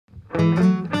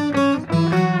Welcome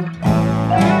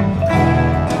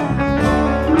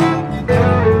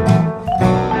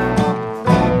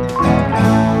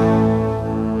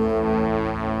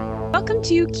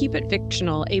to Keep It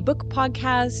Fictional, a book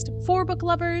podcast for book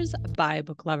lovers by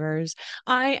book lovers.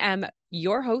 I am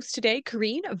your host today,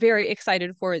 Kareen, very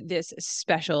excited for this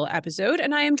special episode,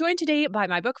 and I am joined today by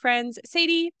my book friends,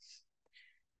 Sadie,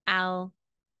 Al,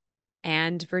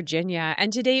 and Virginia.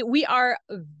 And today we are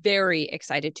very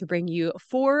excited to bring you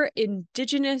 4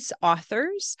 Indigenous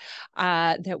authors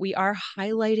that we are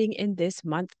highlighting in this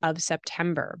month of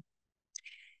September.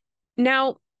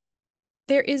 Now,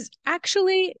 there is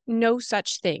actually no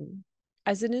such thing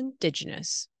as an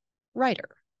Indigenous writer.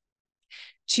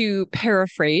 To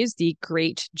paraphrase the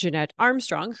great Jeanette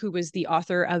Armstrong, who was the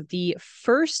author of the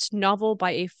first novel by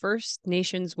a First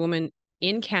Nations woman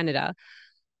in Canada,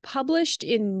 published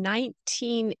in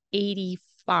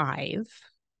 1985,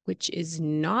 which is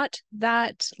not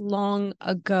that long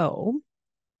ago,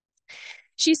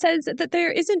 she says that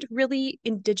there isn't really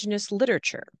Indigenous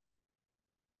literature.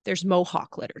 There's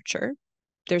Mohawk literature.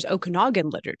 There's Okanagan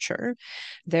literature,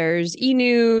 there's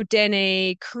Innu,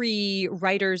 Dene, Cree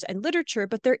writers and literature,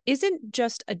 but there isn't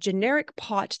just a generic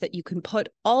pot that you can put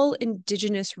all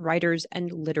Indigenous writers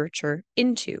and literature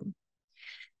into.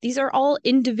 These are all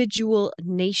individual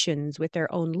nations with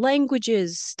their own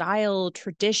languages, style,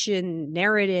 tradition,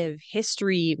 narrative,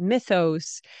 history,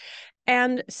 mythos,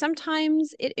 and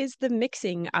sometimes it is the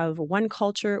mixing of one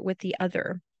culture with the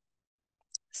other.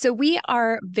 So we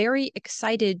are very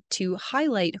excited to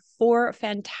highlight 4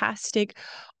 fantastic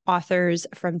authors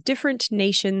from different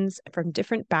nations, from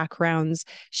different backgrounds,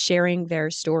 sharing their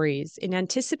stories in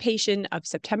anticipation of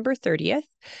September 30th,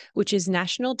 which is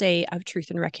National Day of Truth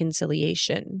and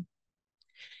Reconciliation.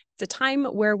 It's a time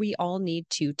where we all need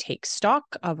to take stock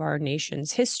of our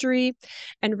nation's history.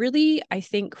 And really, I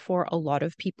think for a lot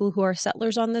of people who are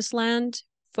settlers on this land,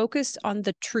 focus on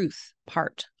the truth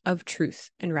part of truth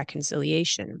and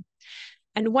reconciliation.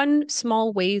 And one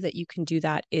small way that you can do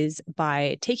that is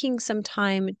by taking some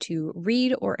time to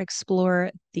read or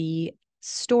explore the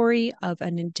story of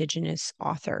an Indigenous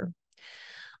author.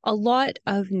 A lot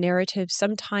of narratives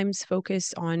sometimes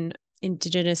focus on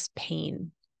Indigenous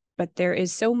pain, but there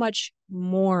is so much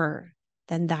more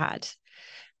than that.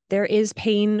 There is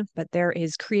pain, but there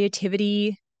is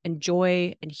creativity and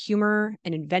joy and humor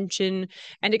and invention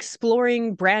and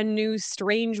exploring brand new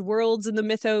strange worlds in the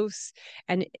mythos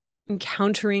and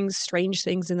encountering strange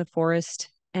things in the forest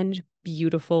and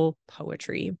beautiful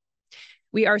poetry.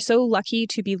 We are so lucky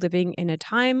to be living in a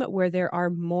time where there are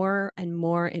more and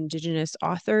more Indigenous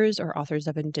authors or authors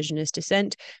of Indigenous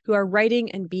descent who are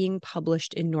writing and being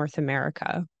published in North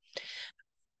America.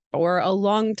 For a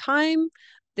long time,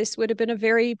 this would have been a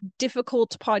very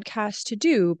difficult podcast to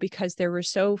do because there were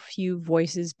so few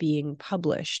voices being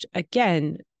published.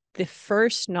 Again, the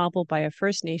first novel by a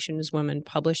First Nations woman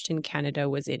published in Canada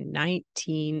was in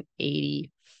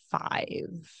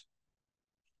 1985.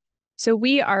 So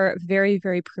we are very,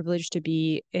 very privileged to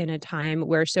be in a time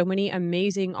where so many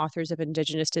amazing authors of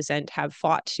Indigenous descent have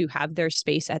fought to have their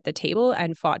space at the table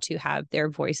and fought to have their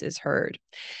voices heard.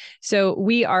 So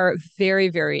we are very,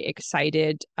 very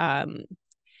excited to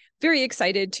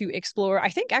explore, I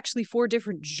think, actually 4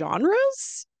 different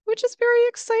genres, which is very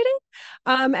exciting,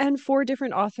 and 4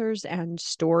 different authors and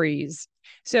stories.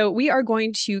 So we are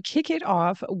going to kick it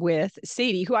off with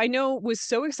Sadie, who I know was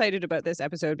so excited about this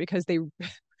episode because they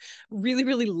really,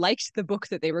 really liked the book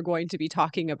that they were going to be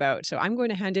talking about. So I'm going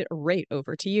to hand it right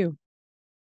over to you.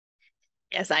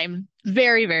 Yes, I'm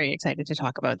very, very excited to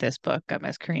talk about this book.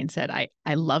 As Kareen said, I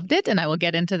loved it, and I will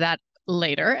get into that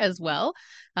later as well.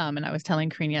 And I was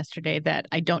telling Kareen yesterday that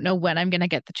I don't know when I'm going to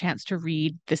get the chance to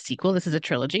read the sequel. This is a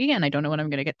trilogy, and I don't know when I'm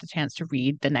going to get the chance to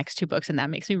read the next 2 books. And that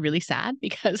makes me really sad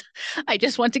because I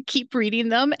just want to keep reading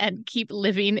them and keep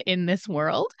living in this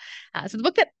world. So the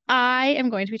book that I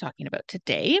am going to be talking about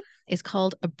today is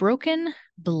called A Broken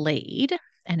Blade,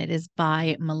 and it is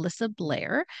by Melissa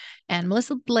Blair. And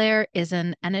Melissa Blair is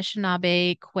an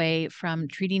Anishinaabe Kwe from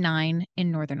Treaty 9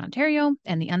 in Northern Ontario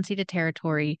and the unceded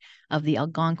territory of the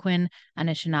Algonquin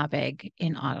Anishinaabe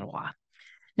in Ottawa.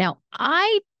 Now,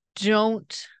 I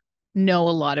don't know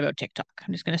a lot about TikTok.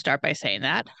 I'm just going to start by saying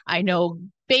that. I know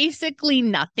basically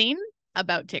nothing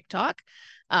about TikTok,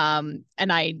 and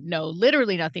I know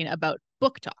literally nothing about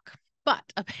book talk. But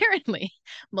apparently,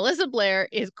 Melissa Blair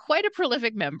is quite a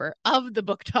prolific member of the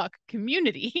book talk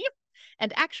community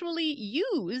and actually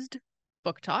used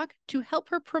book talk to help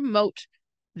her promote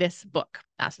this book.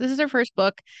 So this is her first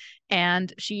book,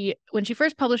 and when she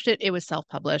first published it, it was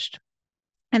self-published.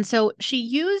 And so she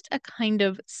used a kind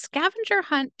of scavenger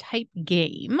hunt type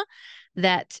game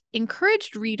that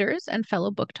encouraged readers and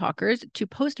fellow book talkers to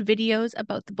post videos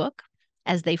about the book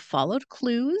as they followed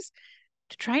clues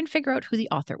to try and figure out who the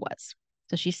author was.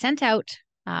 So she sent out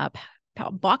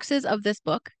boxes of this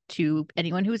book to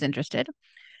anyone who was interested,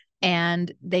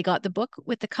 and they got the book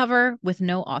with the cover with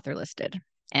no author listed.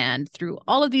 And through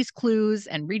all of these clues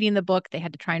and reading the book, they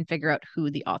had to try and figure out who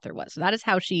the author was. So that is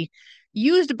how she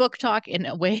used book talk in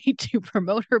a way to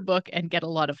promote her book and get a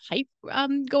lot of hype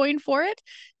going for it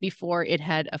before it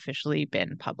had officially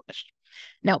been published.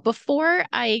 Now, before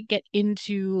I get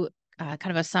into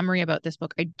kind of a summary about this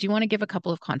book, I do want to give a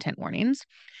couple of content warnings.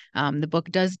 The book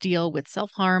does deal with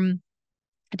self-harm,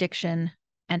 addiction,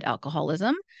 and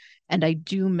alcoholism. And I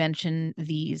do mention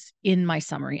these in my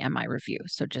summary and my review.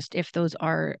 So just if those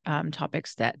are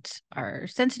topics that are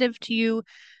sensitive to you,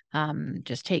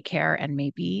 just take care and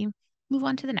maybe move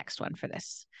on to the next one for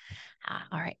this.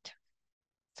 All right.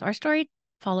 So our story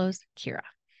follows Kira.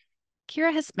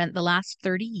 Kira has spent the last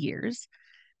 30 years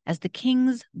as the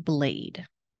king's blade,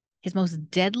 his most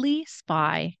deadly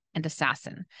spy and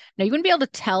assassin. Now, you wouldn't be able to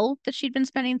tell that she'd been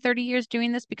spending 30 years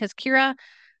doing this because Kira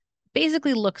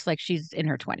basically looks like she's in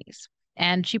her 20s.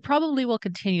 And she probably will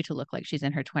continue to look like she's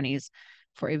in her 20s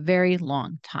for a very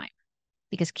long time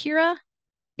because Kira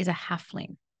is a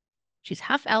halfling. She's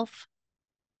half elf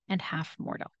and half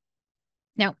mortal.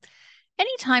 Now,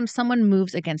 anytime someone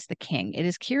moves against the king, it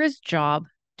is Kira's job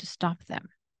to stop them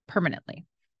permanently.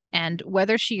 And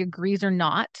whether she agrees or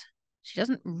not, she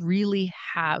doesn't really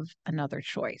have another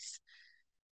choice.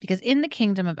 Because in the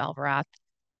kingdom of Elvirath,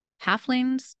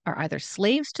 halflings are either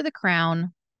slaves to the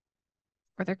crown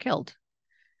or they're killed.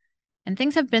 And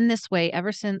things have been this way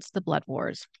ever since the Blood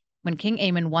Wars, when King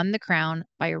Aemon won the crown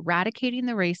by eradicating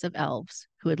the race of elves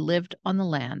who had lived on the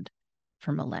land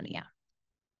for millennia.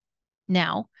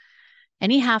 Now,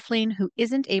 any halfling who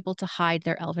isn't able to hide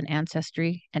their elven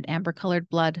ancestry and amber-colored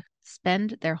blood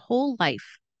spend their whole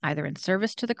life either in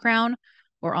service to the crown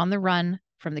or on the run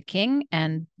from the king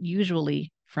and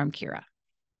usually from Kira.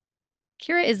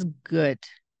 Kira is good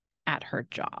at her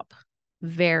job.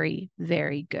 Very,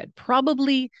 very good.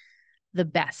 Probably the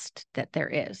best that there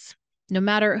is. No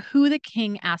matter who the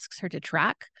king asks her to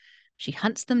track, she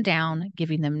hunts them down,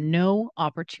 giving them no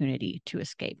opportunity to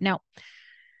escape. Now,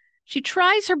 she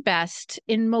tries her best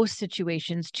in most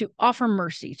situations to offer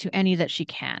mercy to any that she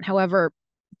can. However,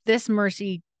 this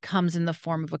mercy comes in the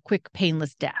form of a quick,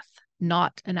 painless death,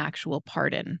 not an actual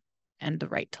pardon and the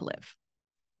right to live.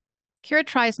 Kira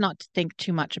tries not to think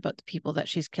too much about the people that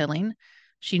she's killing.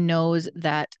 She knows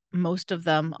that most of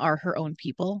them are her own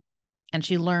people, and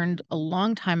she learned a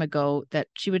long time ago that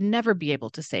she would never be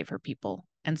able to save her people.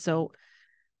 And so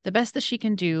the best that she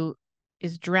can do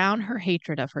is drown her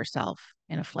hatred of herself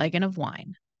in a flagon of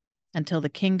wine until the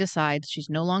king decides she's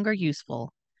no longer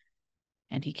useful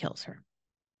and he kills her.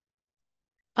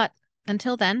 But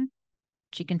until then,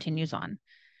 she continues on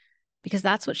because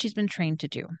that's what she's been trained to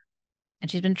do. And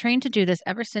she's been trained to do this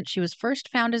ever since she was first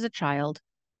found as a child,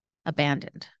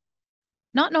 abandoned.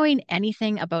 Not knowing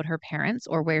anything about her parents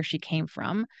or where she came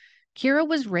from, Kira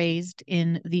was raised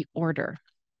in the Order,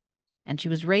 and she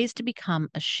was raised to become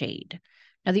a shade.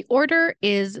 Now, the Order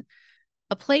is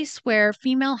a place where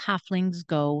female halflings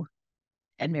go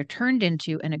and they're turned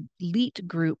into an elite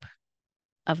group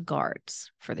of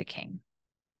guards for the king.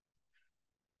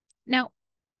 Now,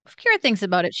 if Kira thinks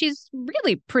about it, she's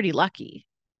really pretty lucky.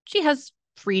 She has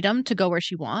freedom to go where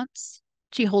she wants.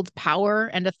 She holds power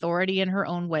and authority in her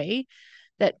own way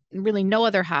that really no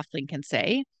other halfling can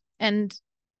say. And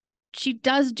she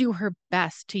does do her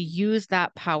best to use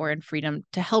that power and freedom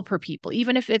to help her people,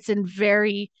 even if it's in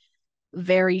very,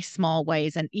 very small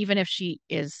ways, and even if she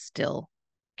is still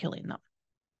killing them.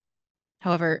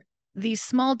 However, these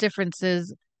small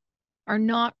differences are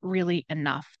not really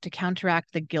enough to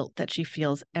counteract the guilt that she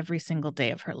feels every single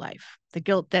day of her life. The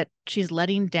guilt that she's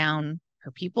letting down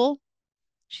her people,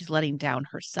 she's letting down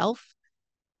herself,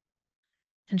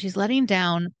 and she's letting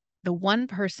down the one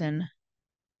person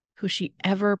who she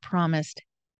ever promised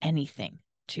anything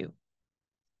to.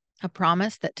 A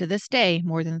promise that to this day,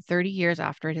 more than 30 years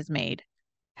after it is made,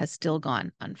 has still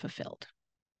gone unfulfilled.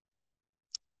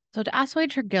 So to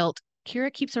assuage her guilt,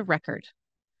 Kira keeps a record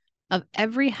of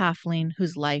every halfling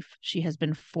whose life she has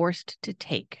been forced to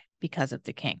take because of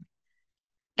the king.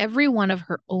 Every one of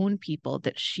her own people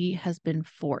that she has been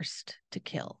forced to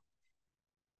kill.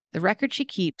 The record she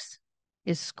keeps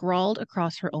is scrawled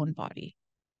across her own body,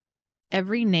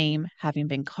 every name having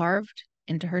been carved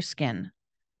into her skin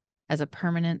as a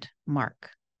permanent mark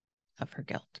of her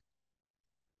guilt.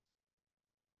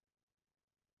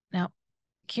 Now,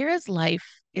 Kira's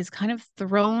life is kind of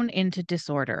thrown into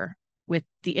disorder with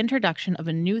the introduction of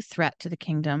a new threat to the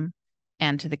kingdom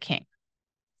and to the king.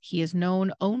 He is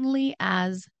known only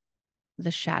as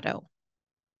the Shadow,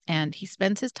 and he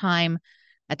spends his time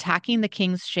attacking the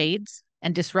king's shades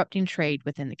and disrupting trade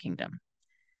within the kingdom.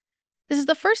 This is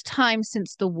the first time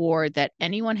since the war that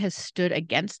anyone has stood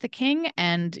against the king,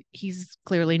 and he's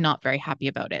clearly not very happy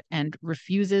about it and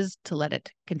refuses to let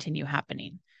it continue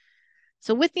happening.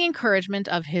 So, with the encouragement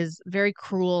of his very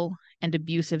cruel and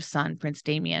abusive son, Prince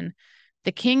Damien,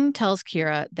 the king tells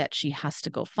Kira that she has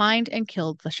to go find and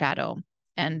kill the Shadow,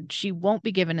 and she won't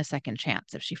be given a second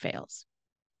chance if she fails.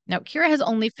 Now, Kira has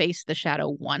only faced the Shadow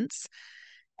once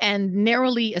and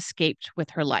narrowly escaped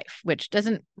with her life, which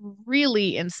doesn't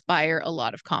really inspire a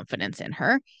lot of confidence in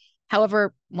her.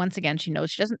 However, once again, she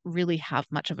knows she doesn't really have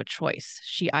much of a choice.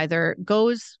 She either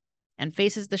goes and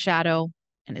faces the Shadow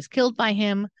and is killed by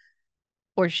him,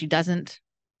 or she doesn't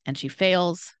and she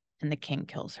fails and the king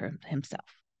kills her himself.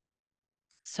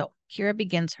 So Kira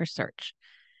begins her search.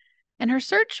 And her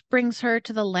search brings her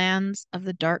to the lands of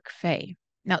the Dark Fae.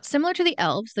 Now, similar to the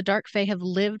elves, the Dark Fae have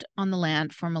lived on the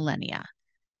land for millennia.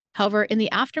 However, in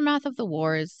the aftermath of the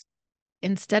wars,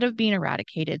 instead of being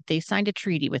eradicated, they signed a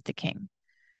treaty with the king,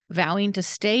 vowing to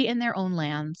stay in their own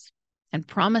lands and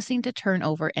promising to turn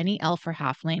over any elf or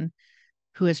halfling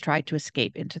who has tried to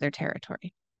escape into their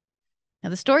territory. Now,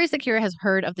 the stories that Kira has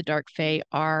heard of the Dark Fae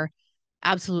are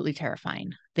absolutely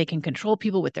terrifying. They can control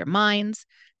people with their minds.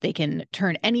 They can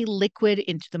turn any liquid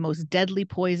into the most deadly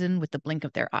poison with the blink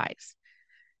of their eyes.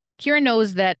 Kira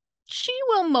knows that she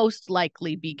will most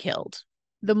likely be killed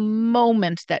the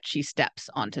moment that she steps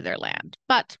onto their land,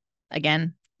 but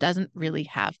again, doesn't really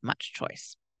have much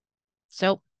choice.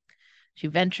 So she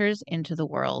ventures into the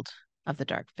world of the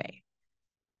Dark Fae.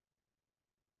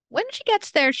 When she gets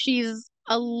there, she's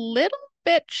a little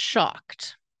bit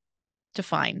shocked to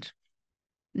find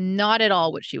not at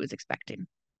all what she was expecting.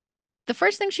 The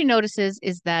first thing she notices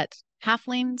is that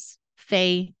halflings,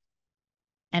 fae,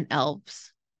 and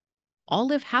elves all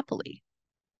live happily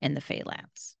in the Fae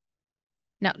lands.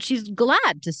 Now, she's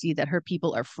glad to see that her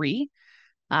people are free,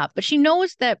 but she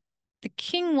knows that the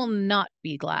king will not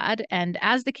be glad. And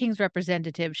as the king's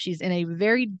representative, she's in a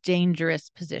very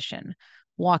dangerous position,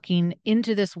 walking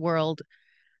into this world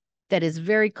that is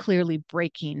very clearly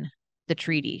breaking the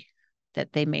treaty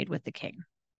that they made with the king.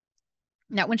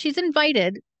 Now, when she's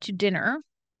invited to dinner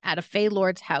at a Fae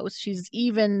Lord's house, she's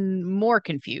even more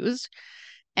confused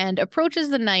and approaches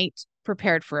the night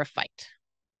prepared for a fight.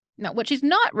 Now, what she's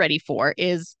not ready for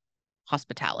is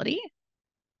hospitality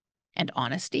and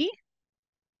honesty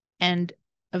and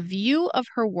a view of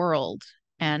her world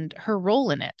and her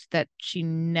role in it that she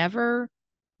never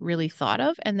really thought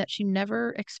of and that she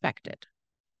never expected.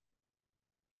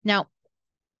 Now,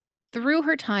 through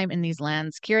her time in these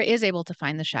lands, Kira is able to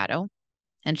find the Shadow,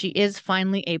 and she is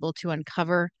finally able to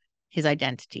uncover his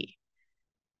identity.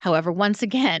 However, once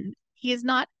again, he is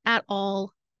not at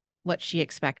all what she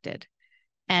expected.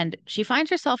 And she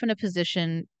finds herself in a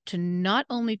position to not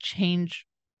only change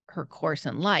her course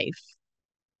in life,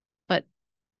 but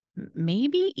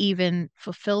maybe even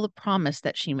fulfill the promise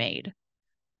that she made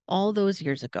all those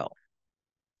years ago.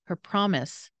 Her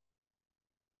promise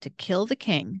to kill the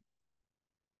king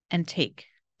and take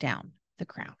down the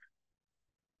crown.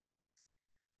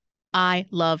 I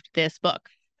loved this book.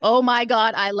 Oh my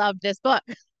God, I loved this book.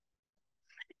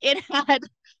 It had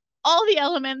all the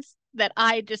elements that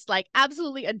I just like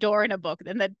absolutely adore in a book,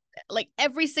 and that like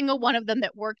every single one of them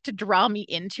that worked to draw me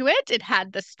into it. It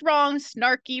had the strong,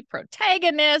 snarky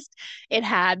protagonist. It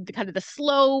had the kind of the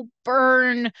slow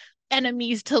burn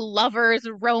enemies to lovers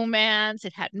romance.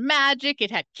 It had magic. It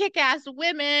had kick-ass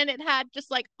women. It had just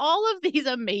like all of these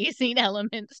amazing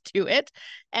elements to it.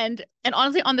 And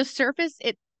honestly, on the surface,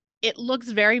 it looks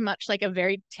very much like a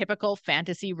very typical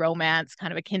fantasy romance,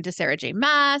 kind of akin to Sarah J.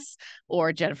 Maas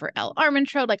or Jennifer L.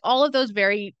 Armentrout, like all of those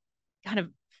very kind of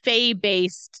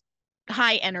fae-based,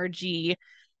 high energy,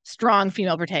 strong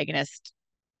female protagonist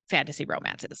fantasy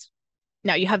romances.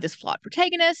 Now you have this flawed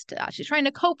protagonist. She's trying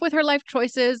to cope with her life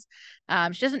choices.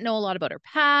 She doesn't know a lot about her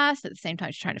past. At the same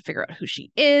time, she's trying to figure out who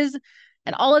she is.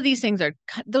 And all of these things are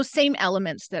those same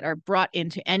elements that are brought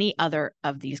into any other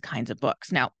of these kinds of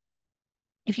books. Now,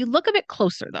 if you look a bit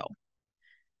closer, though,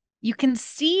 you can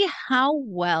see how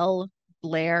well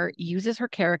Blair uses her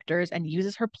characters and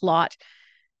uses her plot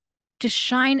to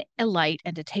shine a light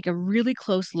and to take a really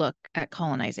close look at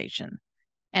colonization.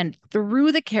 And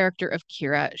through the character of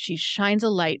Kira, she shines a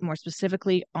light more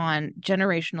specifically on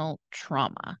generational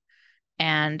trauma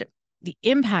and the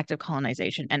impact of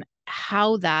colonization and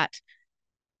how that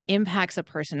impacts a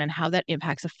person and how that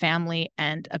impacts a family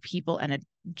and a people and a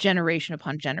generation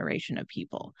upon generation of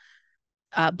people.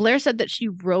 Blair said that she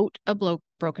wrote A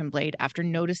Broken Blade after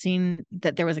noticing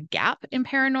that there was a gap in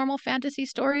paranormal fantasy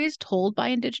stories told by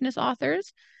Indigenous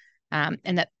authors,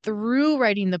 and that through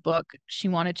writing the book, she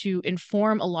wanted to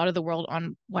inform a lot of the world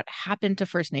on what happened to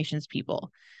First Nations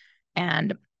people,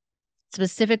 and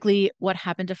specifically what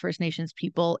happened to First Nations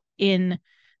people in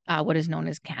what is known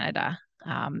as Canada.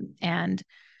 And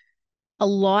a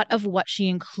lot of what she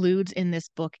includes in this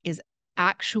book is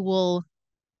actual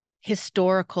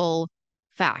historical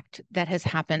fact that has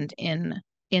happened in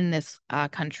this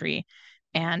country,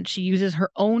 and she uses her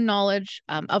own knowledge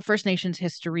of First Nations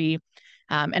history,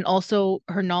 and also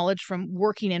her knowledge from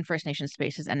working in First Nations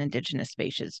spaces and Indigenous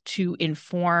spaces to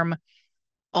inform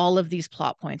all of these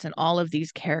plot points and all of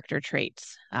these character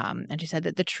traits. And she said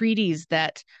that the treaties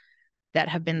that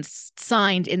have been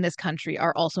signed in this country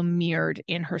are also mirrored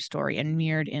in her story and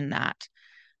mirrored in that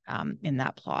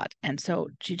plot. And so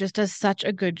she just does such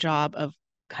a good job of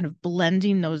kind of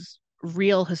blending those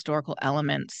real historical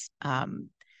elements,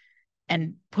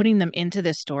 and putting them into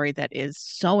this story that is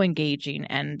so engaging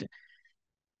and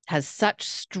has such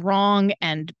strong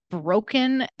and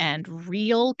broken and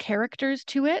real characters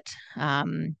to it.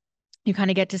 You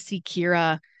kind of get to see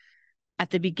Kira at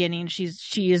the beginning.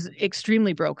 She is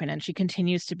extremely broken, and she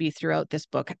continues to be throughout this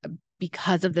book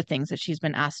because of the things that she's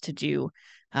been asked to do.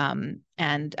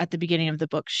 And at the beginning of the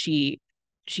book, she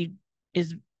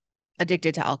is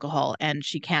addicted to alcohol and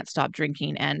she can't stop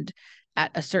drinking. And at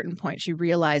a certain point, she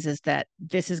realizes that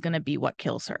this is going to be what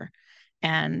kills her.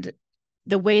 And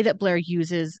the way that Blair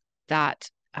uses that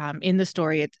in the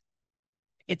story,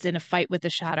 it's in a fight with the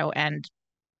shadow, and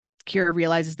Kira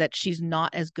realizes that she's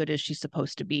not as good as she's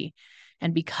supposed to be.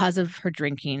 And because of her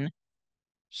drinking,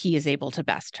 he is able to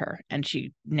best her, and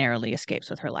she narrowly escapes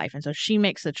with her life. And so she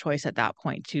makes the choice at that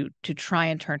point to try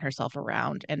and turn herself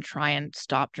around and try and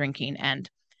stop drinking. And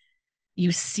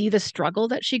you see the struggle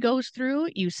that she goes through.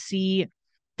 You see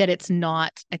that it's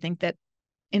not, I think that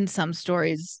in some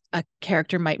stories, a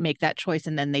character might make that choice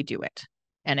and then they do it.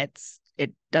 And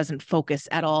it doesn't focus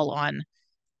at all on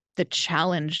the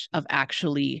challenge of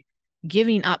actually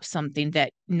giving up something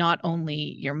that not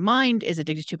only your mind is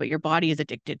addicted to, but your body is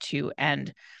addicted to.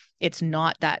 And it's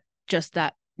not that just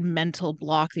that mental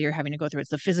block that you're having to go through. It's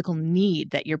the physical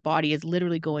need that your body is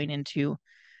literally going into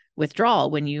withdrawal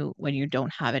when you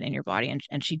don't have it in your body.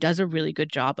 And she does a really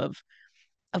good job of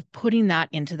putting that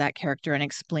into that character and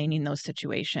explaining those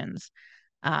situations.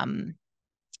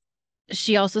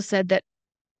 She also said that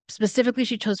specifically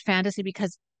she chose fantasy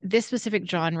because this specific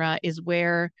genre is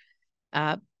where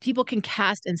people can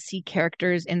cast and see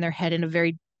characters in their head in a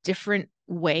very different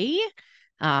way.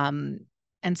 And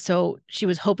so she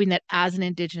was hoping that as an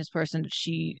Indigenous person,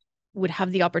 she would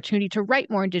have the opportunity to write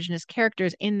more Indigenous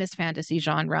characters in this fantasy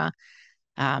genre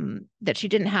that she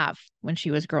didn't have when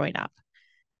she was growing up.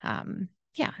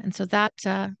 Yeah, and so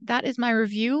that is my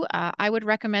review. I would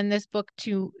recommend this book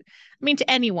to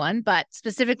anyone, but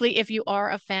specifically if you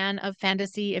are a fan of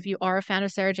fantasy, if you are a fan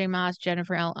of Sarah J. Maas,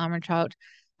 Jennifer L. Armentrout,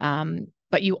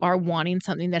 but you are wanting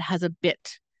something that has a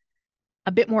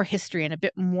bit more history and a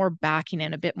bit more backing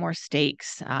and a bit more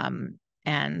stakes.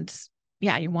 And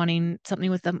yeah, you're wanting something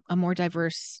with a more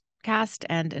diverse cast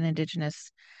and an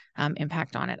Indigenous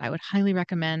impact on it. I would highly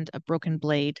recommend A Broken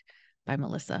Blade by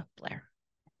Melissa Blair.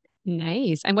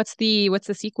 Nice. And what's the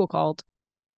sequel called?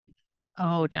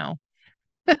 Oh no.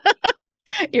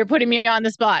 You're putting me on the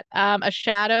spot. A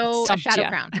shadow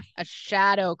crown. A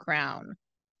shadow crown.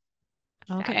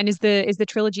 Okay. And is the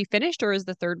trilogy finished, or is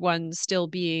the third one still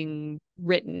being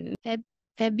written?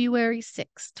 February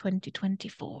 6th,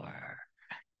 2024.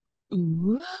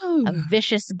 Ooh. A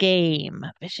Vicious Game.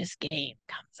 Vicious Game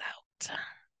comes out.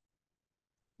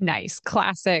 Nice.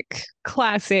 Classic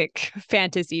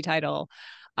fantasy title.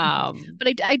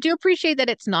 But I do appreciate that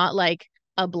it's not like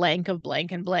a blank of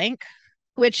blank and blank,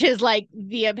 which is like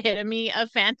the epitome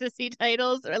of fantasy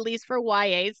titles, or at least for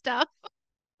YA stuff.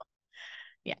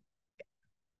 Yeah.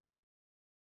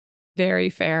 Very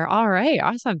fair. All right.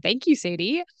 Awesome. Thank you,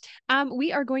 Sadie.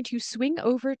 We are going to swing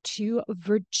over to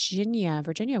Virginia.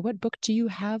 Virginia, what book do you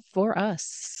have for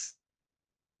us?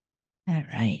 All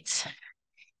right.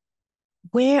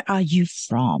 Where are you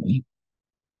from?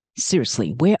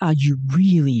 Seriously, where are you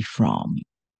really from?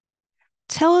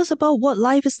 Tell us about what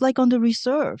life is like on the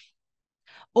reserve.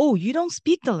 Oh, you don't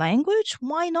speak the language?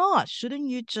 Why not? Shouldn't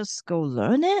you just go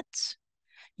learn it?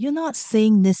 You're not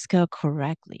saying Nishga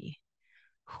correctly.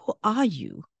 Who are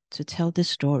you to tell this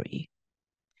story?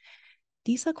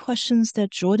 These are questions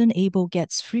that Jordan Abel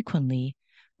gets frequently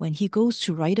When he goes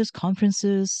to writers'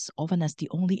 conferences, often as the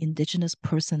only Indigenous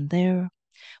person there,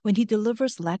 when he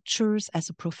delivers lectures as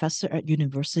a professor at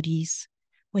universities,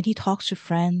 when he talks to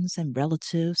friends and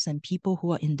relatives and people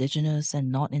who are Indigenous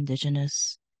and not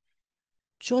Indigenous.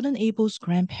 Jordan Abel's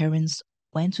grandparents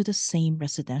went to the same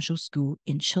residential school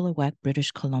in Chilliwack, British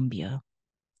Columbia.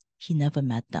 He never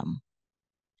met them.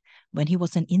 When he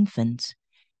was an infant,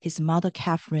 his mother,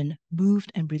 Catherine,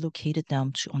 moved and relocated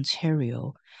them to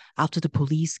Ontario after the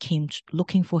police came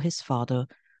looking for his father,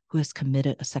 who has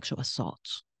committed a sexual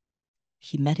assault.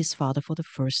 He met his father for the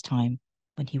first time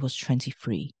when he was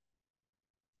 23.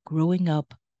 Growing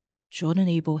up, Jordan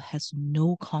Abel has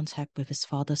no contact with his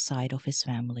father's side of his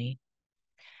family.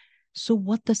 So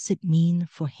what does it mean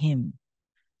for him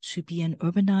to be an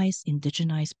urbanized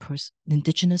indigenous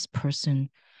person,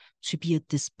 to be a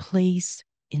displaced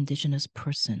Indigenous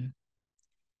person?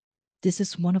 This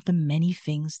is one of the many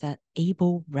things that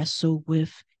Abel wrestled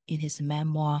with in his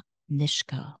memoir,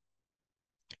 Nishga.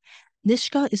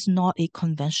 Nishga is not a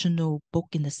conventional book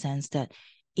in the sense that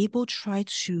Abel tried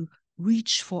to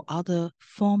reach for other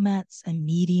formats and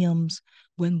mediums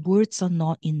when words are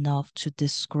not enough to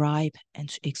describe and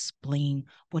to explain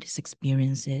what his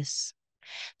experience is.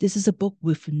 This is a book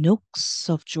with nooks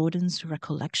of Jordan's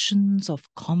recollections of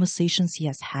conversations he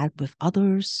has had with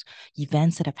others,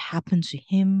 events that have happened to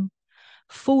him,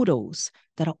 photos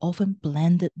that are often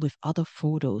blended with other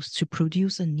photos to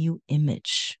produce a new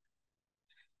image.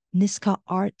 Nishga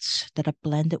art that are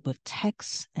blended with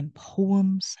texts and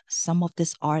poems. Some of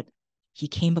this art he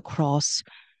came across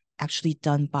actually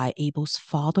done by Abel's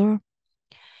father.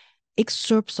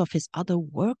 Excerpts of his other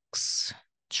works,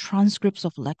 transcripts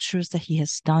of lectures that he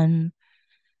has done,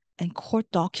 and court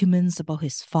documents about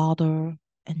his father,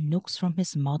 and notes from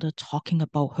his mother talking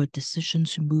about her decision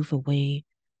to move away.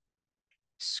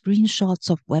 Screenshots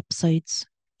of websites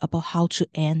about how to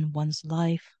end one's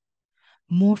life,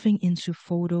 morphing into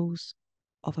photos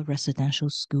of a residential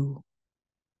school.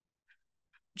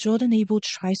 Jordan Abel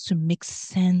tries to make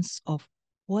sense of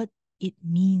what it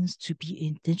means to be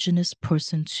an Indigenous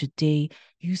person today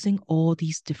using all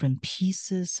these different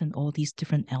pieces and all these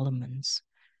different elements.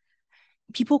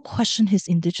 People question his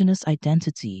Indigenous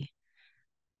identity,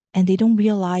 and they don't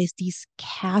realize these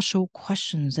casual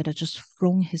questions that are just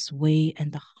thrown his way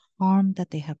and the harm that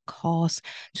they have caused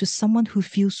to someone who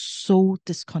feels so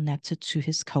disconnected to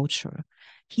his culture.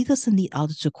 He doesn't need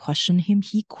others to question him.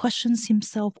 He questions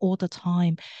himself all the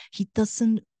time. He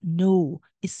doesn't know,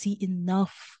 is he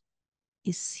enough?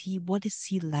 What is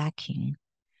he lacking?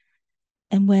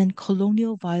 And when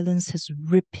colonial violence has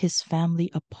ripped his family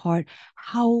apart,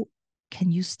 how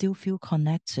can you still feel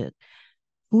connected?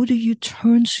 Who do you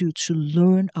turn to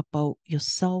learn about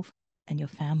yourself and your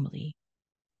family?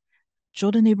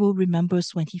 Jordan Abel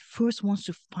remembers when he first wants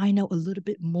to find out a little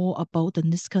bit more about the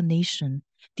Nishga Nation.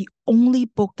 The only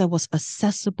book that was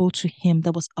accessible to him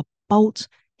that was about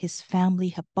his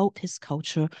family, about his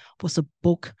culture, was a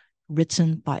book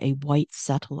written by a white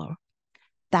settler.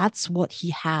 That's what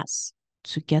he has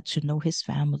to get to know his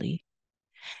family.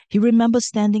 He remembers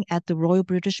standing at the Royal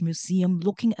British Museum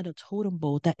looking at a totem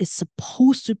pole that is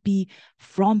supposed to be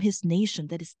from his nation,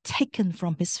 that is taken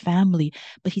from his family,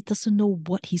 but he doesn't know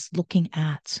what he's looking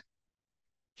at.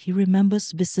 He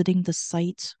remembers visiting the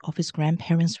site of his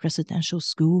grandparents' residential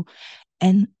school,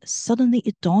 and suddenly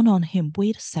it dawned on him,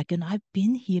 wait a second, I've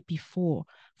been here before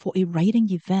for a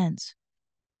writing event.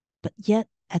 But yet,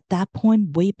 at that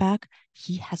point, way back,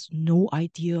 he has no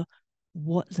idea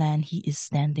what land he is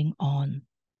standing on.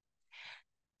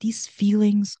 These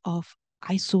feelings of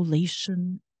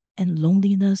isolation and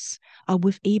loneliness are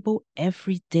with Abel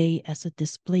every day as a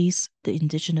displaced, the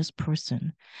Indigenous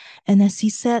person. And as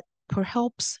he said,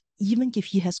 perhaps even if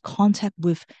he has contact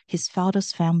with his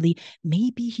father's family,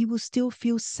 maybe he will still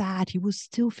feel sad, he will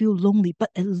still feel lonely,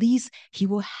 but at least he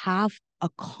will have a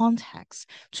context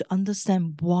to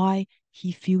understand why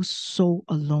he feels so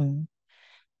alone.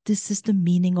 This is the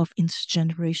meaning of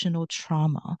intergenerational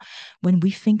trauma. When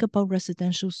we think about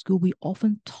residential school, we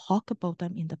often talk about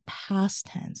them in the past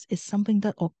tense. It's something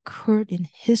that occurred in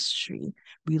history,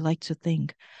 we like to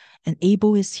think. And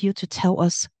Abel is here to tell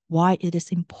us why it is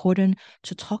important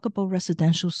to talk about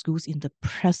residential schools in the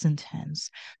present tense.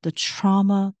 The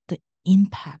trauma, the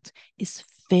impact is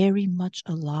very much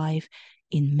alive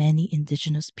in many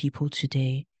Indigenous people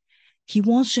today. He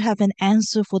wants to have an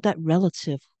answer for that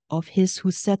relative of his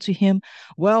who said to him,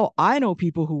 well, I know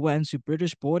people who went to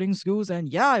British boarding schools and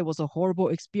yeah, it was a horrible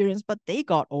experience, but they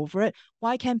got over it.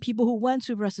 Why can't people who went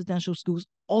to residential schools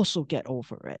also get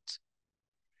over it?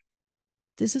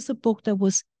 This is a book that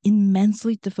was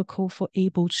immensely difficult for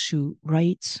Abel to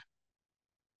write.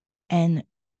 And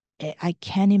I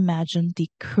can't imagine the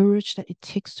courage that it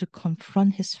takes to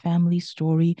confront his family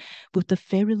story with the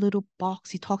very little box.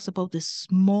 He talks about this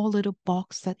small little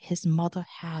box that his mother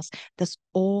has. That's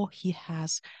all he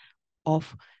has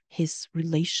of his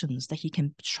relations, that he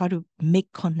can try to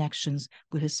make connections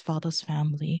with his father's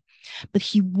family. But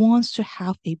he wants to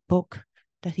have a book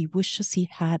that he wishes he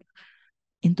had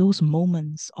in those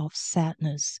moments of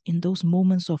sadness, in those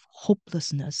moments of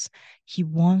hopelessness. He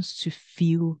wants to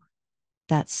feel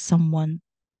that someone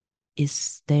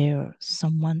is there,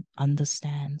 someone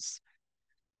understands.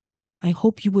 I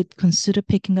hope you would consider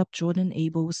picking up Jordan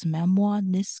Abel's memoir,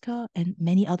 Nishga, and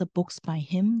many other books by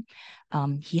him.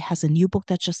 He has a new book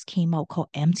that just came out called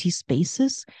Empty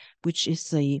Spaces, which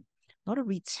is not a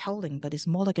retelling, but it's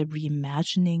more like a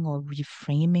reimagining or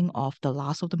reframing of The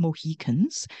Last of the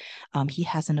Mohicans. He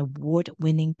has an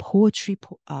award-winning poetry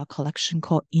collection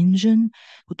called Indian,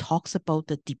 who talks about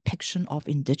the depiction of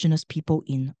Indigenous people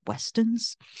in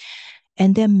Westerns.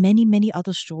 And there are many, many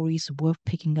other stories worth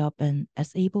picking up. And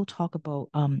as Abel talked about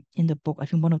in the book, I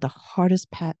think one of the hardest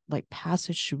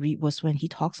passage to read was when he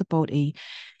talks about a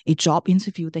job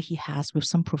interview that he has with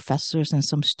some professors and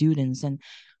some students. And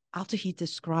after he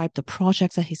described the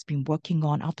projects that he's been working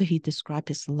on, after he described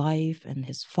his life and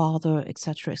his father,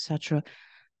 etc.,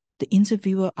 the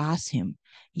interviewer asked him,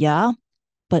 "Yeah,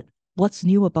 but what's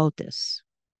new about this?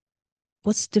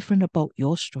 What's different about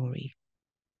your story?"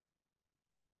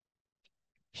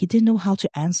 He didn't know how to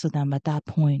answer them at that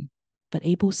point. But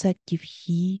Abel said if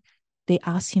they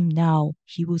ask him now,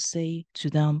 he will say to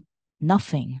them,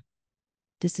 nothing.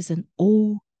 This is an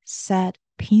old, sad,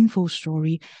 painful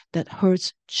story that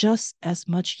hurts just as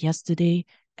much yesterday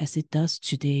as it does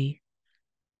today.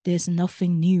 There's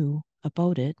nothing new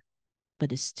about it,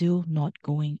 but it's still not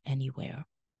going anywhere.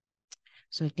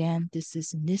 So again, this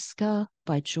is Nishga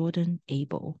by Jordan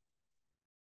Abel.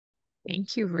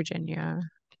 Thank you, Virginia.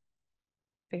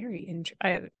 Very,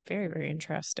 very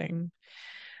interesting.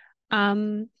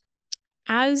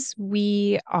 As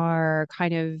we are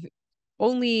kind of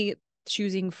only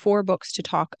choosing 4 books to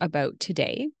talk about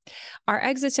today, our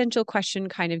existential question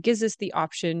kind of gives us the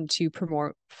option to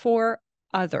promote 4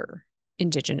 other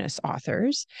Indigenous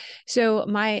authors. So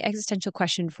my existential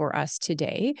question for us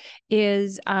today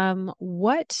is,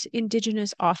 what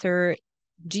Indigenous author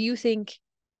do you think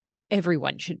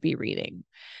everyone should be reading?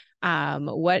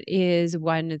 What is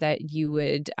one that you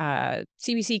would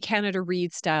CBC Canada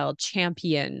Read style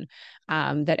champion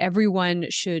that everyone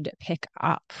should pick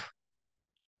up?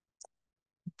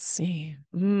 Let's see.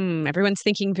 Everyone's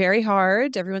thinking very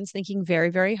hard. Everyone's thinking very,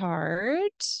 very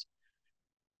hard.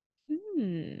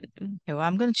 Okay, well,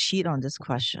 I'm going to cheat on this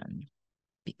question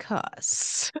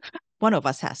because one of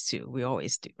us has to. We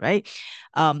always do, right?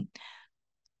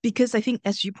 Because I think,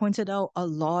 as you pointed out,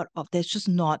 there's just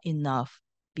not enough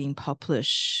being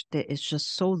published. There is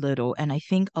just so little. And I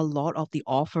think a lot of the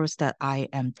authors that I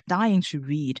am dying to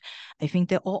read, I think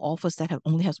they're all authors that have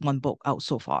only has one book out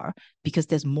so far, because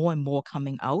there's more and more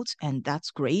coming out, and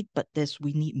that's great, but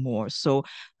we need more. So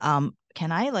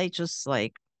can I just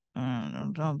a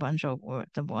bunch of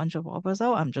authors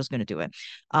out? I'm just gonna do it.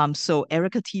 So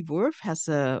Erica T. Worth has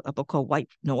a book called White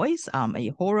Noise, a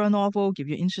horror novel. If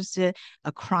you're interested,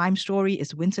 a crime story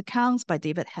is Winter Counts by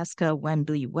David Hesker,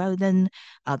 Wembley Weldon.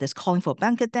 There's Calling for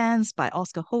Blanket Dance by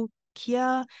Oscar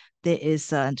Hokia. There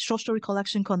is a short story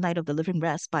collection called Night of the Living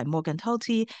Rest by Morgan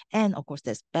Talty. And of course,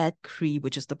 there's Bad Cree,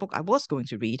 which is the book I was going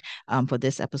to read for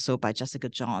this episode by Jessica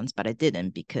Johns, but I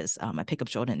didn't because I picked up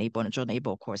Jordan Abel. And Jordan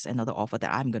Abel, of course, another author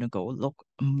that I'm going to go look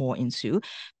more into.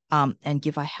 And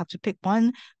if I have to pick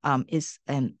one,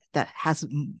 that has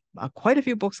quite a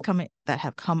few books that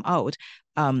have come out,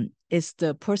 is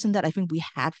the person that I think we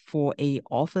had for a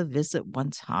author visit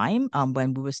one time,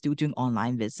 when we were still doing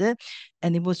online visit,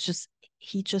 and it was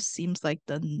he just seems like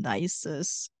the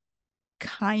nicest,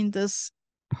 kindest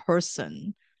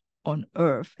person on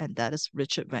earth, and that is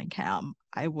Richard Van Camp.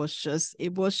 It was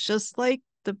just like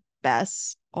the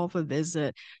best of a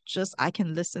visit. Just I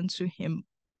can listen to him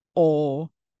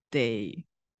all day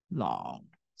long.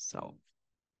 So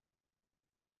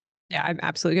yeah, I'm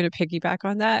absolutely going to piggyback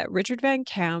on that. Richard Van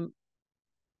Camp,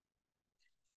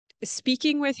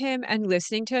 speaking with him and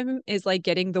listening to him is like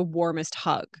getting the warmest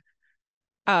hug.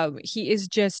 He is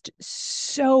just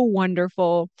so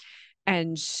wonderful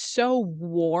and so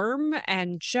warm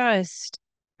and just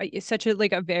such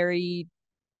a very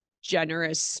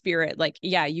generous spirit. Like,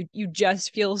 yeah, you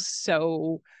just feel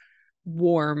so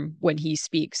warm when he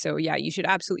speaks. So yeah, you should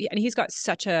absolutely. And he's got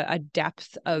such a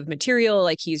depth of material.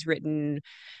 Like he's written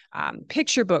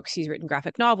picture books, he's written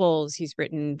graphic novels, he's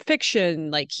written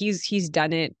fiction. Like he's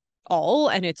done it all,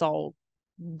 and it's all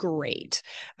great.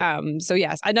 So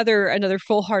yes, another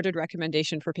full-hearted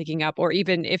recommendation for picking up, or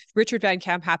even if Richard Van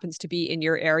Camp happens to be in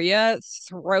your area,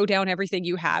 throw down everything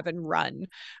you have and run,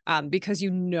 because you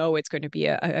know it's going to be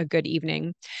a good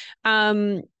evening.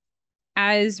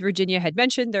 As Virginia had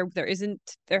mentioned, there isn't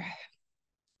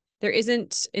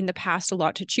in the past a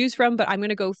lot to choose from, but I'm going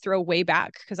to go throw way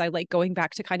back because I like going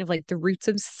back to kind of like the roots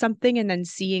of something and then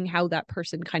seeing how that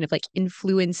person kind of like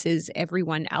influences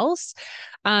everyone else.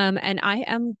 And I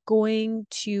am going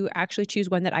to actually choose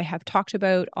one that I have talked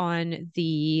about on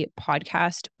the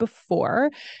podcast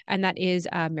before, and that is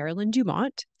Marilyn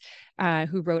Dumont.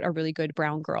 Who wrote a really good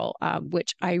Brown Girl,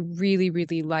 which I really,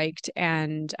 really liked.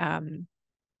 And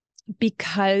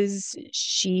because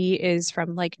she is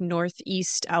from like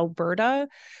Northeast Alberta,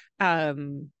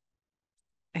 um,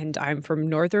 and I'm from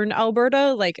Northern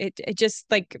Alberta, like it just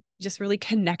really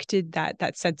connected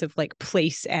that sense of like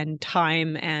place and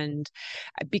time. And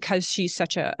because she's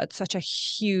such a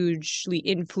hugely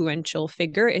influential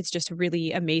figure, it's just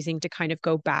really amazing to kind of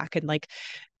go back and like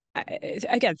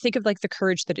again think of like the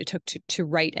courage that it took to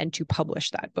write and to publish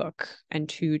that book and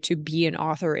to be an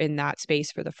author in that space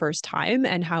for the first time,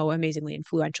 and how amazingly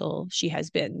influential she has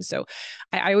been. So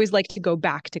I always like to go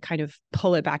back to kind of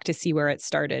pull it back to see where it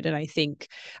started. And I think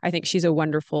she's a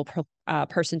wonderful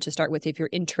person to start with if you're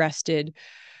interested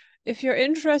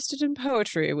in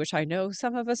poetry, which I know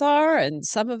some of us are and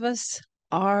some of us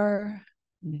are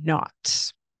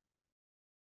not.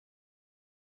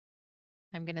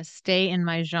 I'm going to stay in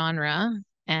my genre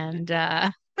and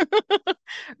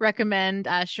recommend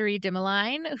Cherie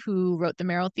Dimaline, who wrote The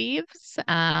Merrill Thieves.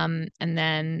 And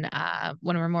then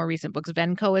one of her more recent books,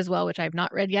 Venko, as well, which I have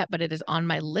not read yet, but it is on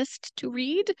my list to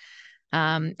read.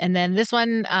 And then this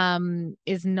one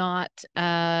is not,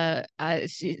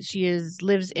 she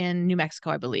lives in New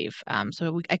Mexico, I believe.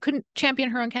 So I couldn't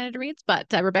champion her on Canada Reads, but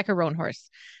Rebecca Roanhorse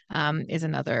is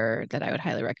another that I would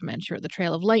highly recommend. She wrote the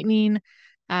Trail of Lightning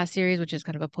series, which is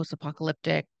kind of a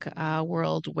post-apocalyptic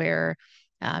world where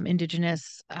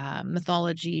Indigenous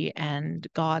mythology and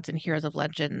gods and heroes of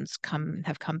legends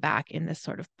have come back in this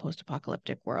sort of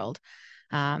post-apocalyptic world.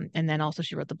 And then also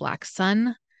she wrote The Black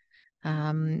Sun,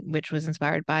 which was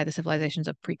inspired by the civilizations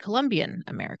of pre-Columbian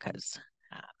Americas.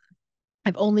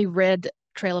 I've only read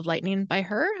Trail of Lightning by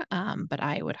her, but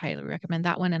I would highly recommend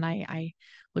that one, and I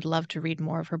would love to read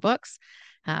more of her books.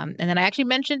 And then I actually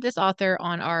mentioned this author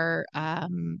on our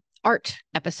art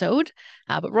episode,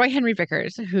 but Roy Henry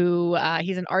Vickers, who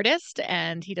he's an artist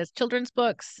and he does children's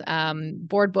books,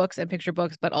 board books and picture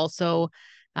books, but also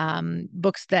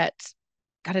books that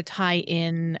got to tie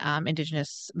in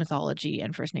Indigenous mythology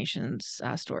and First Nations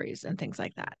stories and things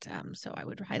like that. So I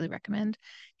would highly recommend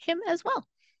him as well.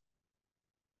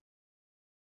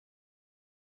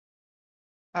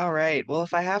 All right. Well,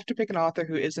 if I have to pick an author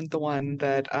who isn't the one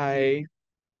that I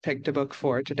picked a book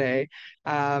for today,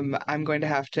 I'm going to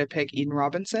have to pick Eden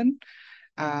Robinson.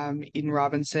 Eden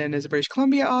Robinson is a British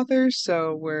Columbia author,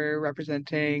 so we're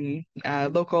representing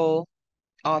local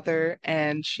author,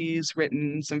 and she's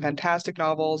written some fantastic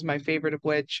novels, my favorite of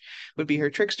which would be her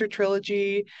Trickster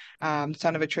trilogy.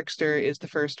 Son of a Trickster is the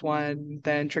first one,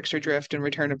 then Trickster Drift and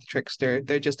Return of the Trickster.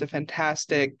 They're just a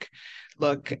fantastic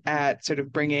look at sort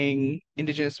of bringing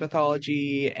Indigenous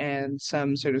mythology and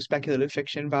some sort of speculative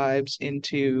fiction vibes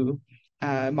into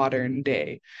modern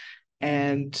day.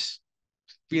 And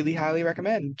really highly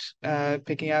recommend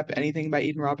picking up anything by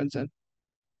Eden Robinson.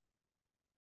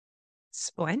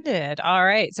 Splendid. All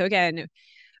right. So again,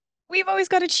 we've always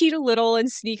got to cheat a little and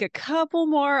sneak a couple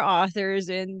more authors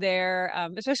in there,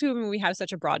 especially when we have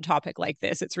such a broad topic like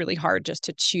this. It's really hard just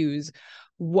to choose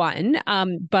one.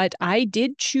 But I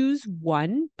did choose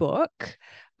one book,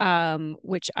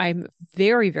 which I'm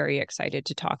very, very excited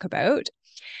to talk about.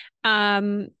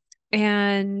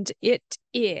 And it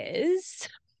is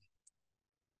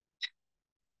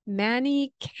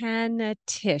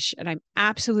Manikanetish, and I'm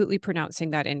absolutely pronouncing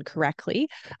that incorrectly,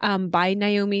 by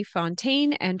Naomi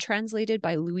Fontaine and translated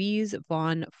by Luise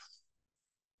von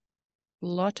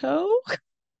Flotow.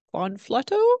 Von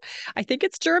Flotow. I think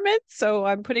it's German, so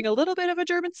I'm putting a little bit of a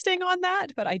German sting on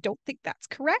that, but I don't think that's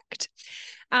correct.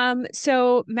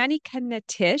 So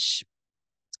Manikanetish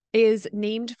is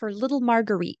named for Little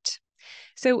Marguerite.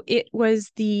 So it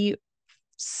was the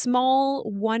small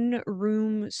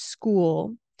one-room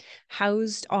school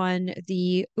housed on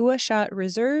the Uashat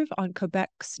Reserve on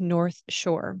Quebec's North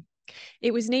Shore.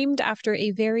 It was named after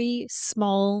a very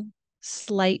small,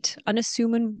 slight,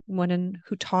 unassuming woman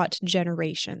who taught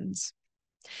generations.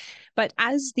 But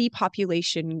as the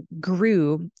population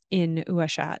grew in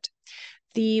Uashat,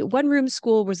 the one-room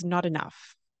school was not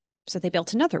enough. So they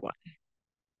built another one.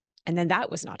 And then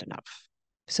that was not enough.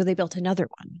 So they built another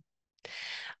one.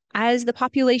 As the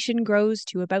population grows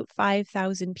to about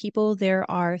 5,000 people, there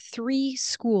are 3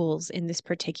 schools in this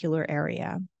particular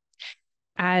area.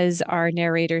 As our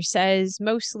narrator says,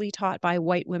 mostly taught by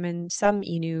white women, some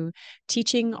Innu,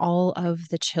 teaching all of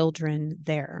the children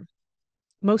there.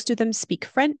 Most of them speak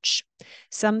French,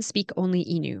 some speak only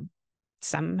Innu.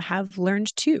 Some have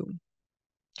learned too.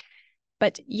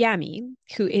 But Yami,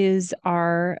 who is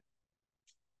our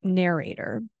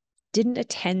narrator, didn't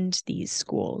attend these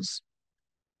schools.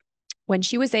 When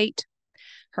she was 8,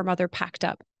 her mother packed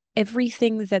up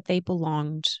everything that they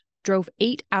belonged, drove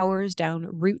 8 hours down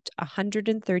Route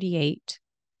 138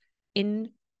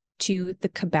 into the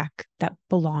Quebec that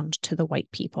belonged to the white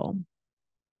people.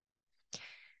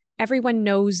 Everyone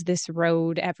knows this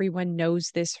road, everyone knows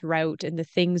this route and the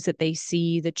things that they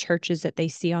see, the churches that they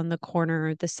see on the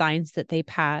corner, the signs that they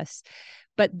pass.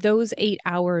 But those 8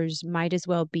 hours might as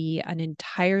well be an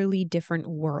entirely different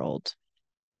world.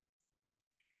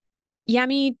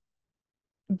 Yami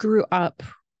grew up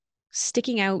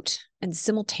sticking out and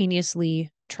simultaneously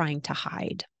trying to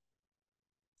hide.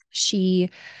 She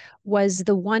was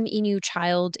the one Innu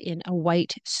child in a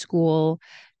white school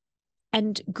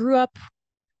and grew up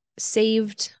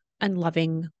saved and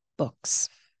loving books.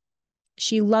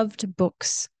 She loved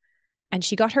books and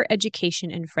she got her education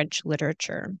in French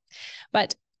literature.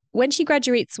 But when she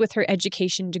graduates with her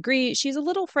education degree, she's a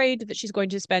little afraid that she's going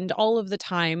to spend all of the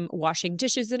time washing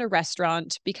dishes in a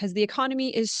restaurant because the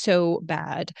economy is so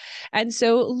bad. And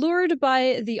so, lured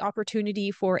by the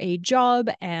opportunity for a job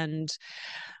and,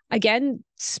 again,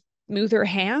 smoother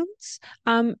hands,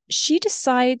 she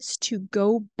decides to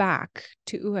go back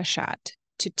to Uashat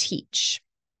to teach.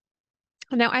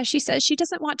 Now, as she says, she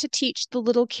doesn't want to teach the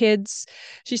little kids.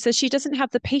 She says she doesn't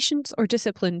have the patience or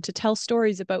discipline to tell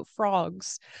stories about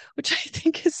frogs, which I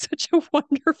think is such a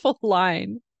wonderful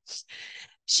line.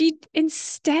 She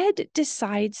instead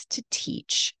decides to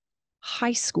teach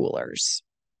high schoolers.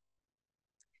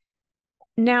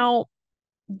 Now,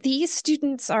 these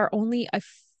students are only a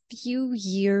few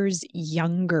years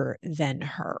younger than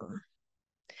her.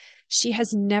 She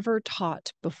has never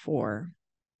taught before.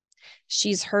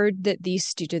 She's heard that these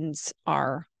students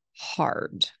are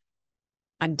hard,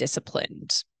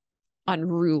 undisciplined,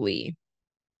 unruly.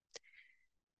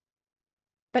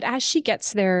 But as she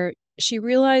gets there, she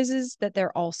realizes that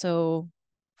they're also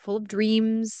full of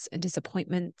dreams and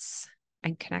disappointments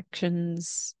and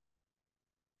connections.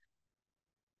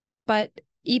 But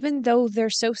even though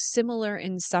they're so similar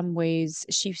in some ways,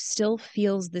 she still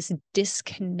feels this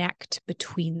disconnect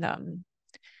between them.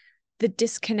 The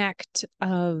disconnect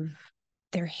of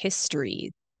their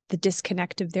history, the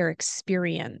disconnect of their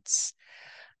experience,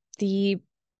 the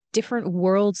different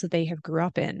worlds that they have grew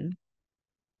up in.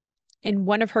 In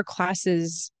one of her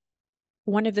classes,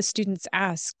 one of the students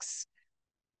asks,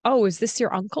 "Oh, is this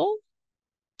your uncle?"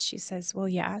 She says, "Well,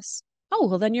 yes." "Oh,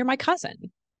 well, then you're my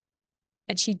cousin."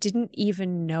 And she didn't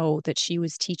even know that she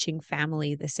was teaching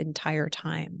family this entire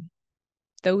time.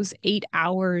 Those 8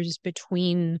 hours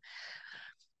between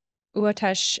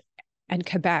Uatesh and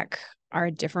Quebec are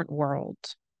a different world.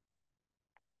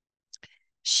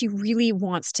 She really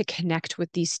wants to connect with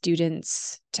these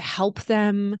students, to help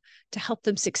them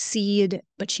succeed,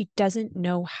 but she doesn't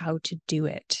know how to do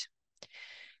it.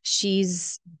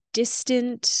 She's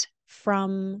distant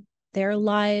from their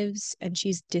lives and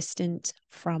she's distant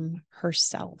from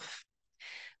herself.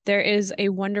 There is a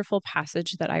wonderful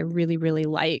passage that I really, really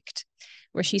liked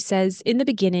where she says, "In the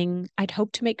beginning, I'd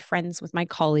hoped to make friends with my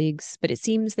colleagues, but it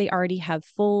seems they already have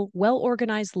full,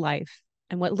 well-organized life,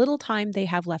 and what little time they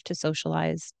have left to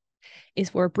socialize is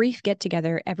for a brief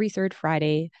get-together every third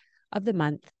Friday of the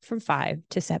month from 5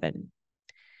 to 7.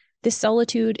 This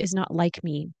solitude is not like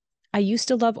me. I used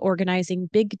to love organizing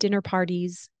big dinner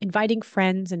parties, inviting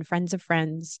friends and friends of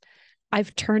friends.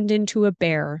 I've turned into a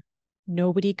bear.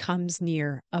 Nobody comes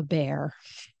near a bear."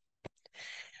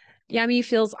 Yami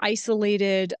feels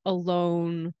isolated,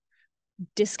 alone,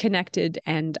 disconnected,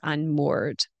 and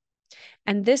unmoored.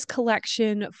 And this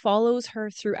collection follows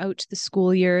her throughout the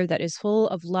school year that is full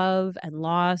of love and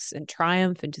loss and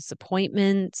triumph and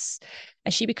disappointments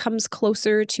as she becomes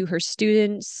closer to her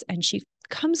students and she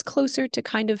comes closer to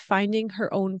kind of finding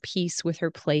her own peace with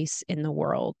her place in the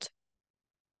world.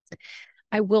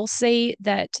 I will say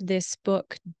that this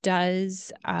book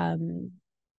does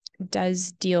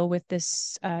deal with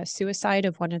this suicide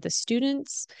of one of the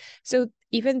students. So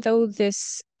even though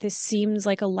this seems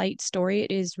like a light story,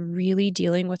 it is really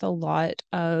dealing with a lot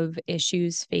of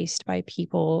issues faced by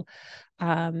people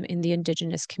in the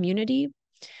Indigenous community.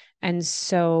 And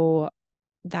so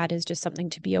that is just something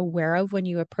to be aware of when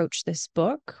you approach this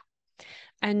book.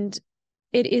 And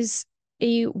It is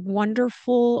a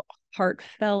wonderful,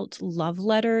 heartfelt love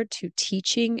letter to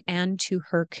teaching and to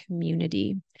her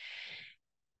community.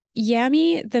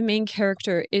 Yami, the main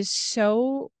character, is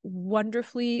so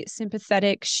wonderfully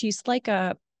sympathetic. She's like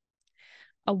a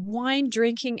wine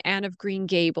drinking Anne of Green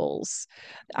Gables.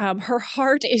 Her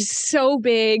heart is so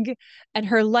big and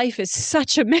her life is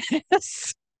such a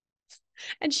mess.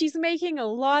 And she's making a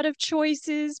lot of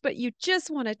choices, but you just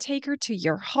want to take her to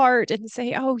your heart and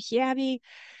say, "Oh, Yami,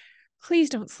 please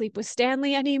don't sleep with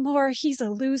Stanley anymore. He's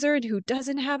a loser and who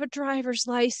doesn't have a driver's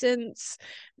license.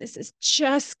 This is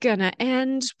just gonna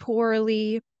end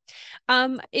poorly."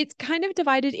 It's kind of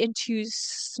divided into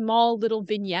small little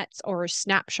vignettes or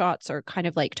snapshots or kind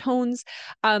of like tones.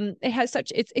 It has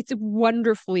such it's a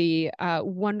wonderfully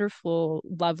wonderful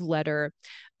love letter.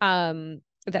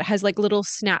 That has like little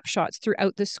snapshots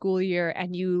throughout the school year,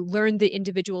 and you learn the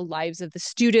individual lives of the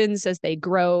students as they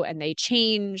grow and they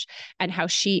change, and how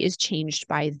she is changed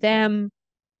by them.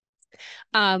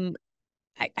 Um,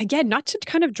 Again, not to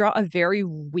kind of draw a very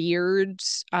weird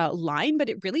line, but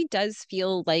it really does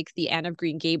feel like the Anne of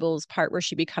Green Gables part where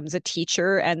she becomes a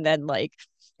teacher and then like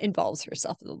involves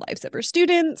herself in the lives of her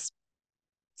students.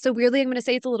 So weirdly, I'm going to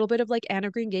say it's a little bit of like Anne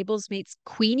of Green Gables meets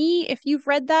Queenie, if you've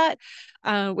read that,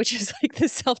 which is like the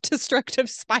self-destructive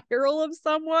spiral of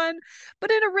someone, but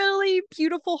in a really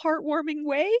beautiful, heartwarming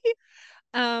way.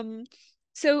 Um,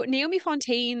 so Naomi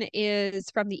Fontaine is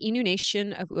from the Innu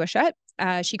Nation of Uashat.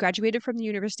 She graduated from the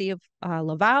University of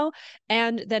Laval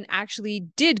and then actually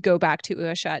did go back to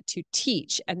Uashat to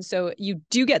teach. And so you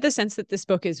do get the sense that this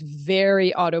book is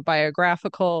very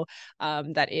autobiographical,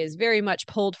 that is very much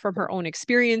pulled from her own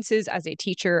experiences as a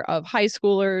teacher of high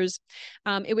schoolers.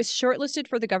 It was shortlisted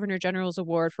for the Governor General's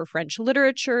Award for French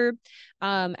Literature,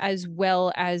 as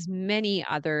well as many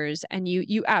others. And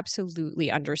you absolutely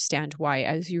understand why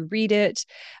as you read it.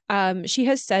 She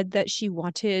has said that she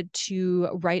wanted to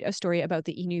write a story about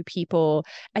the Innu people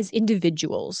as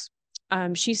individuals.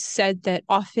 She said that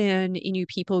often Innu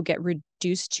people get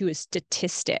reduced to a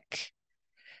statistic.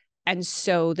 And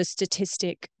so the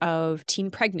statistic of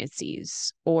teen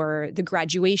pregnancies, or the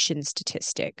graduation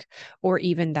statistic, or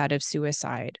even that of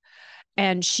suicide.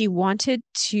 And she wanted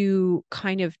to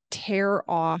kind of tear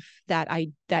off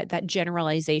that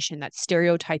generalization, that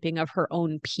stereotyping of her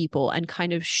own people, and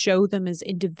kind of show them as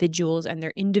individuals and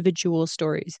their individual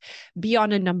stories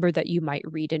beyond a number that you might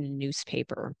read in a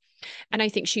newspaper. And I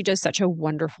think she does such a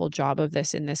wonderful job of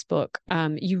this in this book.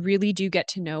 You really do get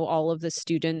to know all of the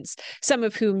students, some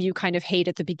of whom you kind of hate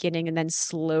at the beginning, and then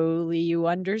slowly you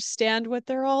understand what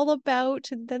they're all about.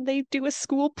 And then they do a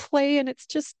school play, and it's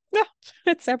just,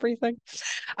 it's everything.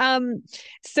 Um,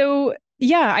 so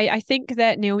yeah, I think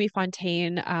that Naomi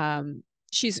Fontaine,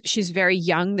 she's very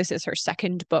young. This is her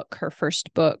second book. Her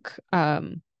first book,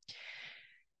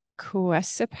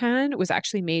 Kuesapan, was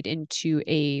actually made into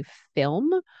a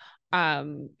film.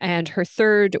 And her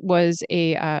third was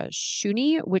a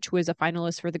Shuni, which was a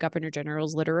finalist for the Governor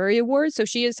General's Literary Award. So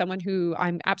she is someone who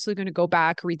I'm absolutely going to go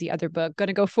back, read the other book, going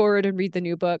to go forward and read the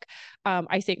new book.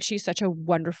 I think she's such a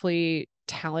wonderfully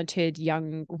talented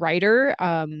young writer.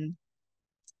 And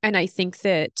I think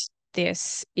that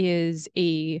this is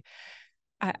a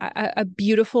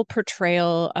beautiful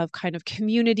portrayal of kind of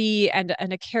community, and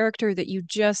a character that you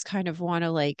just kind of want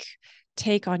to like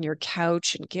take on your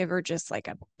couch and give her just like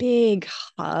a big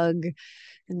hug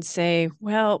and say,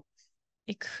 well,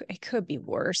 it could be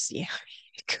worse. Yeah,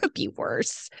 it could be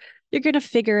worse. You're going to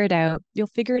figure it out. You'll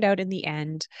figure it out in the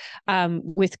end,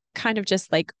 with kind of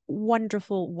just like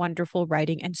wonderful, wonderful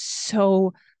writing and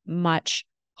so much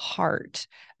heart.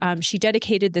 She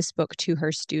dedicated this book to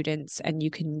her students, and you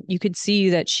could see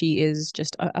that she is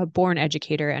just a born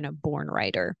educator and a born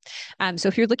writer. So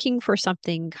if you're looking for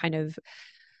something kind of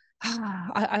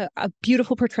a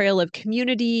beautiful portrayal of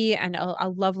community and a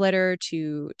love letter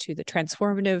to the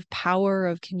transformative power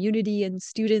of community and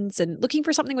students, and looking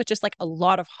for something with just like a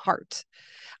lot of heart,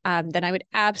 then I would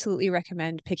absolutely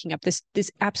recommend picking up this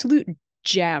absolute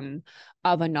gem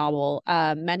of a novel,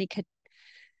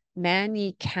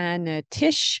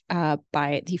 Manikanetish,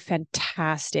 by the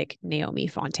fantastic Naomi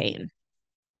Fontaine.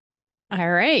 All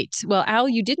right. Well, Al,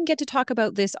 you didn't get to talk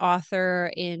about this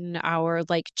author in our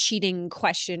like cheating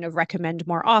question of recommend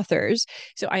more authors.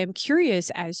 So I am curious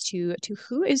as to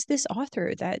who is this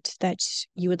author that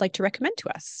you would like to recommend to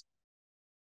us?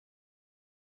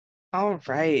 All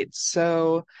right.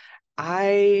 So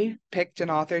I picked an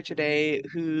author today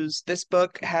whose this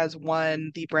book has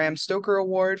won the Bram Stoker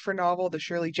Award for novel, the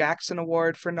Shirley Jackson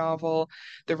Award for novel,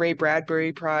 the Ray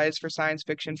Bradbury Prize for science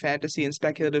fiction, fantasy, and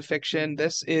speculative fiction.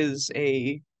 This is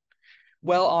a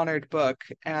well-honored book,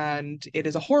 and it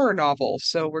is a horror novel,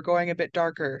 so we're going a bit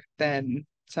darker than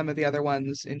some of the other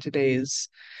ones in today's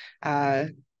uh,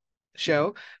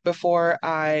 show. Before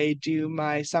I do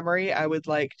my summary, I would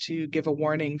like to give a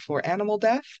warning for animal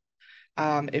death.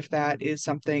 If that is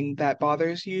something that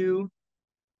bothers you,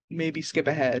 maybe skip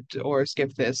ahead or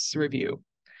skip this review.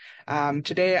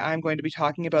 Today, I'm going to be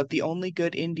talking about The Only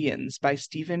Good Indians by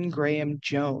Stephen Graham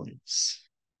Jones.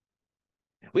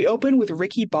 We open with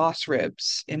Ricky Boss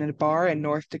Ribs in a bar in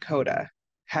North Dakota,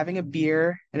 having a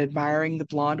beer and admiring the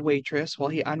blonde waitress while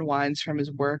he unwinds from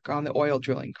his work on the oil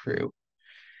drilling crew.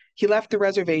 He left the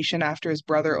reservation after his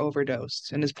brother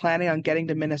overdosed and is planning on getting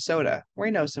to Minnesota, where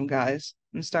he knows some guys,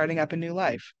 and starting up a new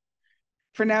life.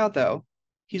 For now, though,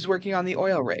 he's working on the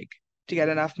oil rig to get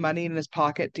enough money in his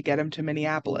pocket to get him to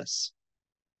Minneapolis.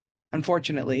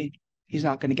 Unfortunately, he's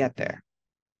not going to get there.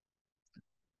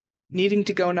 Needing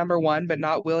to go number one, but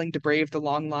not willing to brave the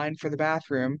long line for the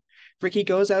bathroom, Ricky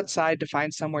goes outside to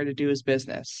find somewhere to do his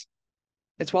business.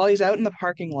 It's while he's out in the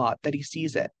parking lot that he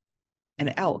sees it,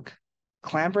 an elk,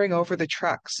 clambering over the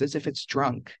trucks as if it's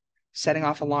drunk, setting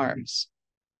off alarms.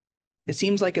 It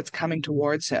seems like it's coming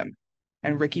towards him,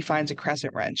 and Ricky finds a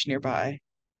crescent wrench nearby.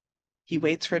 He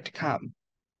waits for it to come,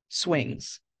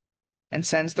 swings, and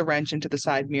sends the wrench into the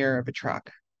side mirror of a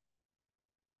truck.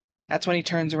 That's when he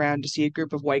turns around to see a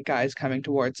group of white guys coming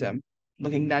towards him,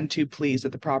 looking none too pleased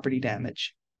at the property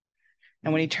damage.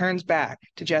 And when he turns back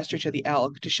to gesture to the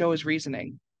elk to show his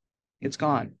reasoning, it's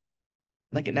gone,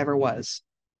 like it never was.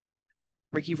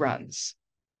 Ricky runs,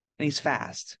 and he's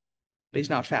fast, but he's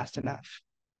not fast enough.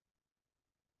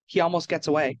 He almost gets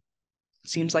away.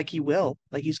 Seems like he will,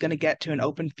 like he's going to get to an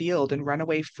open field and run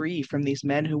away free from these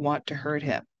men who want to hurt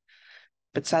him.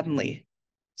 But suddenly,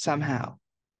 somehow,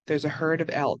 there's a herd of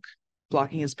elk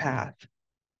blocking his path,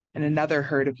 and another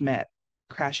herd of men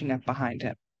crashing up behind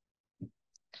him.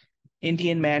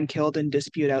 Indian man killed in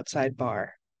dispute outside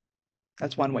bar.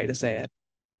 That's one way to say it.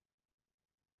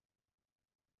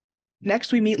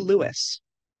 Next, we meet Luise.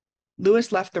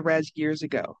 Luise left the res years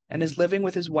ago and is living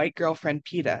with his white girlfriend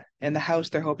Peta in the house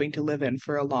they're hoping to live in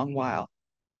for a long while.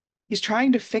 He's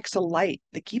trying to fix a light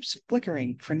that keeps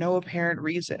flickering for no apparent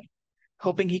reason,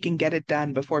 hoping he can get it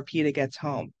done before Peta gets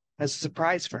home, as a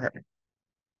surprise for her.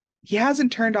 He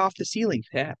hasn't turned off the ceiling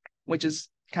fan, which is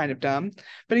kind of dumb,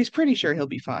 but he's pretty sure he'll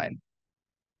be fine.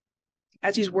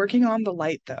 As he's working on the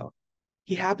light, though,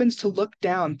 he happens to look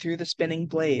down through the spinning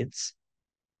blades,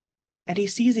 and he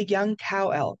sees a young cow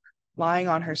elk lying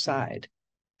on her side,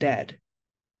 dead.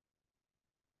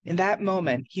 In that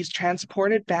moment, he's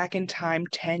transported back in time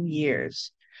 10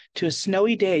 years to a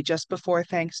snowy day just before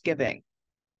Thanksgiving,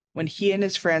 when he and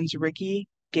his friends Ricky,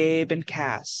 Gabe, and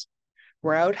Cass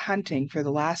were out hunting for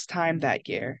the last time that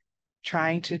year,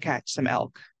 trying to catch some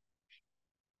elk.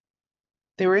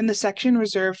 They were in the section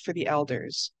reserved for the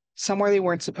elders, somewhere they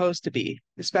weren't supposed to be,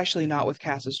 especially not with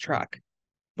Cass's truck.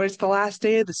 But it's the last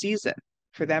day of the season,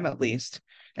 for them at least,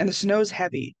 and the snow's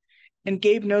heavy, and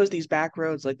Gabe knows these back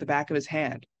roads like the back of his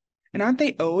hand. And aren't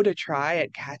they owed a try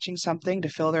at catching something to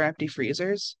fill their empty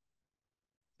freezers?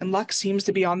 And luck seems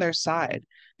to be on their side,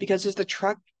 because as the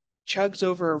truck chugs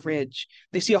over a ridge,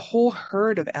 they see a whole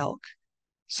herd of elk,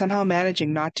 somehow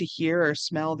managing not to hear or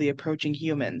smell the approaching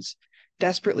humans,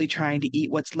 desperately trying to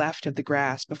eat what's left of the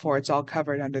grass before it's all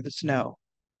covered under the snow.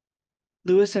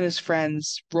 Luise and his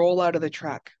friends roll out of the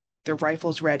truck, their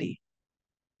rifles ready,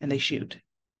 and they shoot.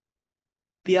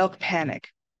 The elk panic,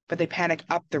 but they panic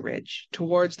up the ridge,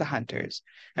 towards the hunters,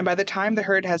 and by the time the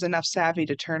herd has enough savvy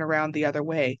to turn around the other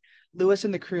way, Luise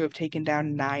and the crew have taken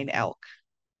down 9 elk.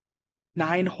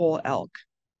 9 whole elk,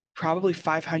 probably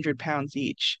 500 pounds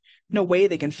each. No way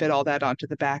they can fit all that onto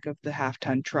the back of the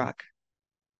half-ton truck.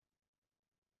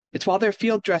 It's while they're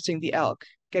field dressing the elk,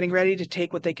 getting ready to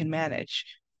take what they can manage,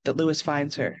 that Luise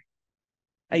finds her.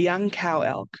 A young cow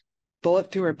elk, bullet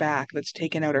through her back that's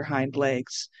taken out her hind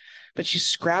legs, but she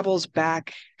scrabbles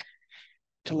back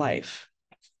to life.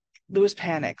 Luise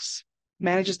panics,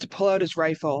 manages to pull out his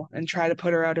rifle and try to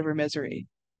put her out of her misery.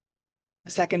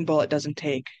 The second bullet doesn't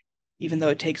take, even though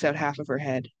it takes out half of her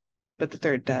head, but the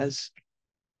third does.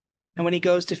 And when he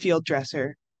goes to field dress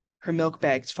her, her milk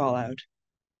bags fall out,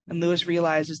 and Luise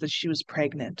realizes that she was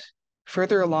pregnant,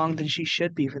 further along than she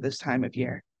should be for this time of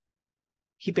year.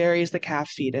 He buries the calf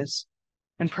fetus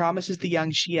and promises the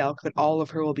young she-elk that all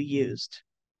of her will be used.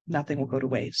 Nothing will go to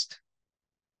waste.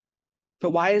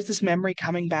 But why is this memory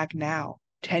coming back now,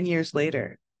 10 years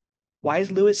later? Why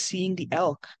is Luise seeing the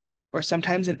elk, or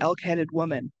sometimes an elk-headed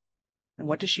woman? And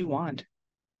what does she want?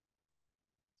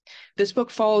 This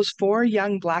book follows 4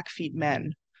 young Blackfeet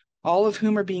men, all of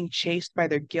whom are being chased by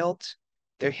their guilt,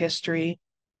 their history,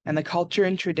 and the culture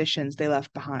and traditions they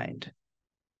left behind.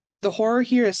 The horror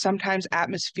here is sometimes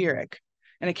atmospheric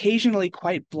and occasionally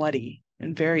quite bloody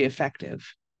and very effective.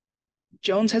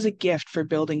 Jones has a gift for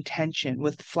building tension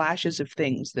with flashes of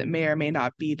things that may or may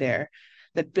not be there,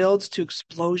 that builds to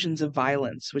explosions of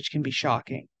violence, which can be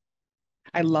shocking.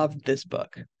 I loved this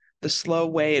book. The slow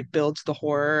way it builds the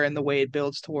horror and the way it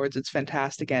builds towards its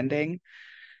fantastic ending.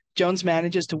 Jones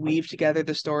manages to weave together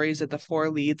the stories of the four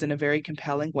leads in a very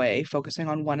compelling way, focusing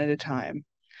on one at a time,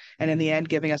 and in the end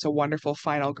giving us a wonderful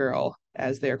final girl,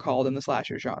 as they're called in the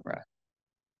slasher genre.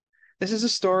 This is a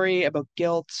story about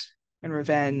guilt and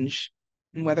revenge,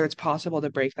 and whether it's possible to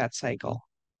break that cycle.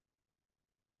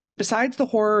 Besides the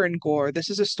horror and gore, this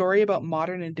is a story about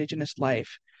modern Indigenous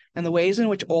life and the ways in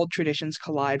which old traditions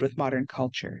collide with modern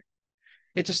culture.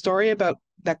 It's a story about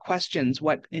that questions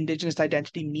what Indigenous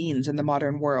identity means in the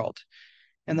modern world,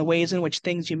 and the ways in which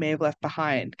things you may have left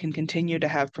behind can continue to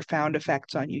have profound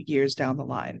effects on you years down the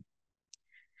line.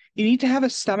 You need to have a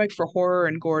stomach for horror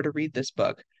and gore to read this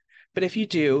book, but if you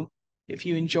do, if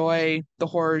you enjoy the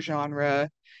horror genre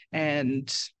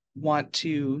and want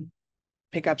to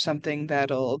pick up something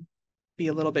that'll be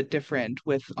a little bit different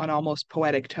with an almost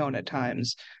poetic tone at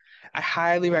times, I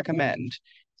highly recommend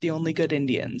The Only Good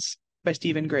Indians by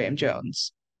Stephen Graham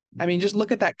Jones. I mean, just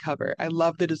look at that cover. I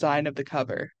love the design of the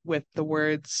cover with the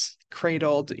words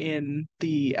cradled in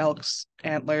the elk's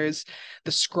antlers,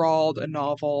 the scrawled a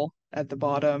novel at the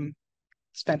bottom.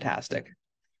 It's fantastic.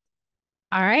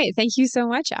 All right. Thank you so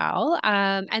much, Al.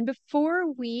 And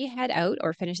before we head out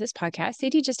or finish this podcast,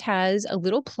 Sadie just has a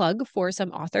little plug for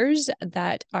some authors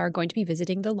that are going to be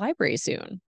visiting the library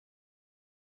soon.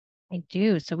 I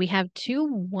do. So we have two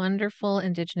wonderful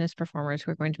Indigenous performers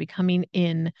who are going to be coming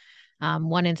in,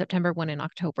 one in September, one in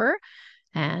October.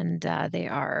 And they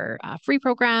are free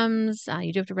programs.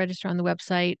 You do have to register on the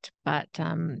website, but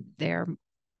they're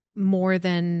more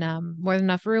than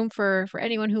enough room for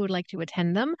anyone who would like to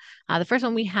attend them. The first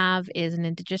one we have is an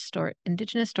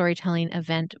Indigenous storytelling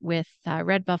event with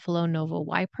Red Buffalo Nova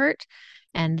Wypert,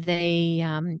 and they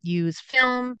use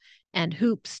film and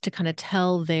hoops to kind of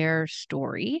tell their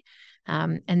story.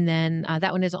 And then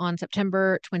that one is on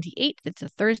September 28th. It's a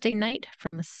Thursday night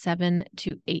from 7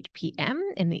 to 8 p.m.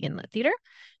 in the Inlet Theater.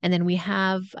 And then we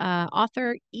have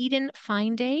author Eden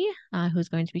Fineday, who's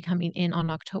going to be coming in on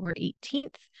October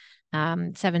 18th,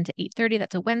 7 to 8:30.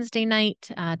 That's a Wednesday night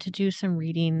to do some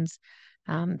readings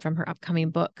from her upcoming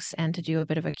books and to do a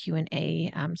bit of a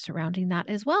Q&A surrounding that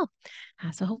as well.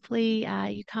 So hopefully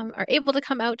you are able to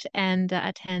come out and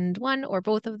attend one or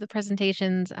both of the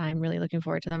presentations. I'm really looking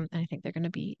forward to them. I think they're going to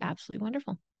be absolutely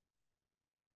wonderful.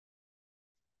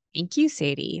 Thank you,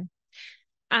 Sadie.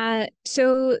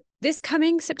 So this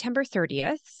coming September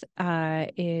 30th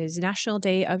is National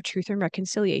Day of Truth and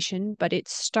Reconciliation, but it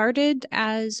started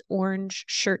as Orange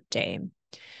Shirt Day.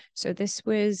 So this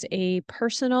was a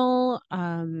personal,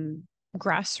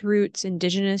 grassroots,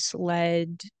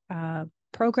 Indigenous-led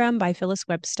program by Phyllis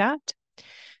Webstadt,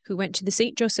 who went to the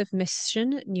St. Joseph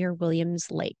Mission near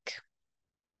Williams Lake.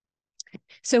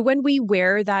 So when we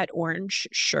wear that orange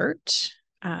shirt,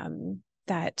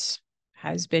 that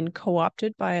has been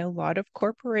co-opted by a lot of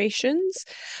corporations.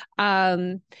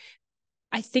 I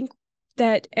think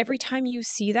that every time you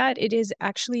see that, it is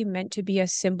actually meant to be a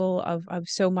symbol of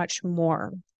so much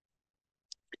more.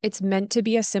 It's meant to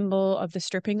be a symbol of the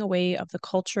stripping away of the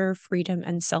culture, freedom,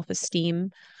 and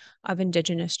self-esteem of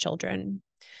Indigenous children.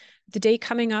 The day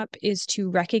coming up is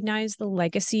to recognize the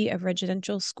legacy of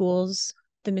residential schools,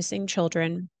 the missing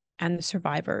children, and the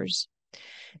survivors.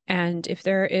 And if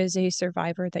there is a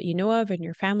survivor that you know of in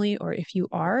your family, or if you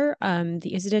are,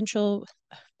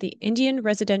 the Indian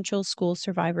Residential School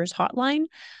Survivors Hotline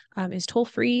is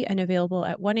toll-free and available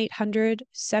at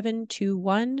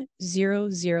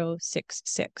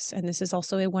 1-800-721-0066. And this is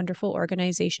also a wonderful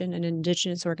organization, an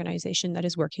Indigenous organization that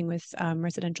is working with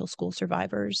residential school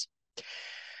survivors.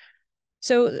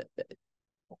 So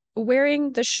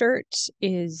wearing the shirt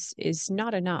is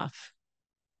not enough.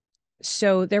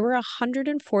 So there were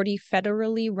 140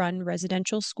 federally run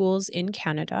residential schools in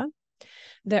Canada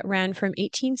that ran from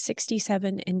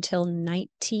 1867 until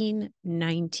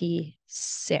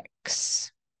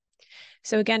 1996.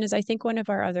 So again, as I think one of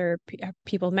our other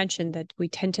people mentioned, that we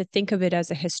tend to think of it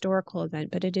as a historical event,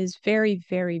 but it is very,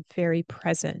 very, very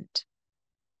present.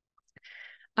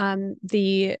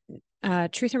 The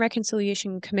Truth and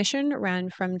Reconciliation Commission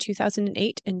ran from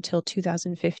 2008 until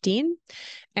 2015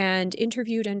 and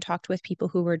interviewed and talked with people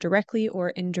who were directly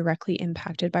or indirectly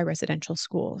impacted by residential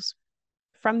schools.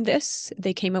 From this,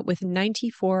 they came up with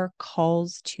 94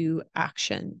 calls to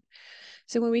action.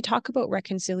 So when we talk about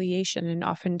reconciliation, and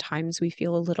oftentimes we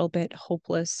feel a little bit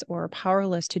hopeless or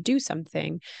powerless to do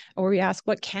something, or we ask,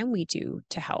 what can we do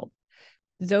to help?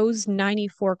 Those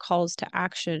 94 calls to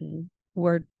action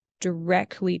were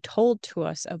directly told to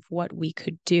us of what we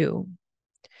could do.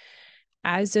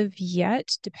 As of yet,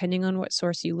 depending on what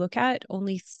source you look at,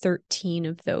 only 13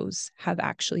 of those have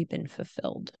actually been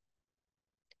fulfilled.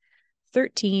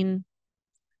 13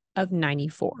 of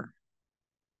 94.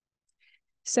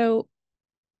 So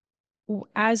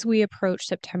as we approach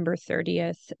September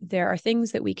 30th, there are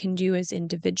things that we can do as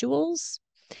individuals,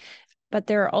 but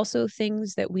there are also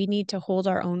things that we need to hold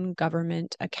our own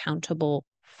government accountable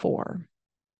for.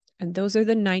 And those are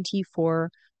the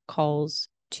 94 calls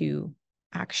to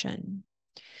action.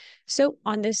 So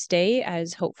on this day,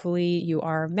 as hopefully you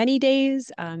are many days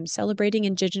celebrating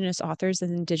Indigenous authors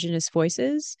and Indigenous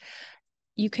voices,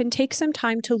 you can take some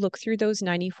time to look through those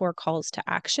 94 calls to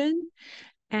action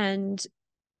and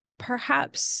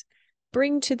perhaps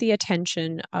bring to the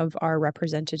attention of our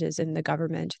representatives in the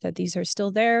government that these are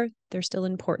still there, they're still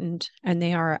important, and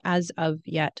they are as of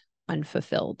yet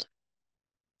unfulfilled.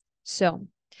 So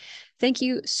thank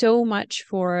you so much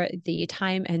for the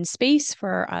time and space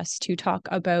for us to talk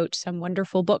about some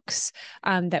wonderful books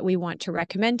that we want to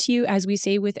recommend to you. As we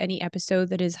say with any episode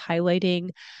that is highlighting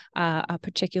a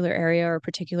particular area or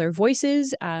particular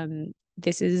voices,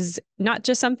 this is not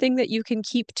just something that you can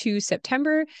keep to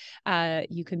September.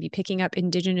 You can be picking up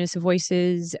Indigenous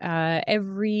voices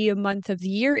every month of the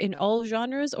year in all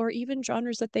genres, or even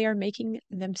genres that they are making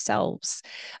themselves.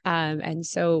 And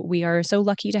so we are so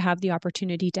lucky to have the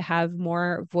opportunity to have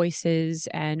more voices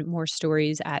and more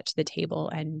stories at the table.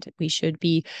 And we should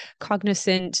be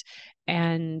cognizant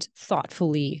and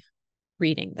thoughtfully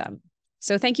reading them.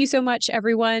 So thank you so much,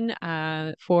 everyone,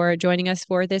 for joining us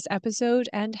for this episode,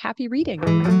 and happy reading.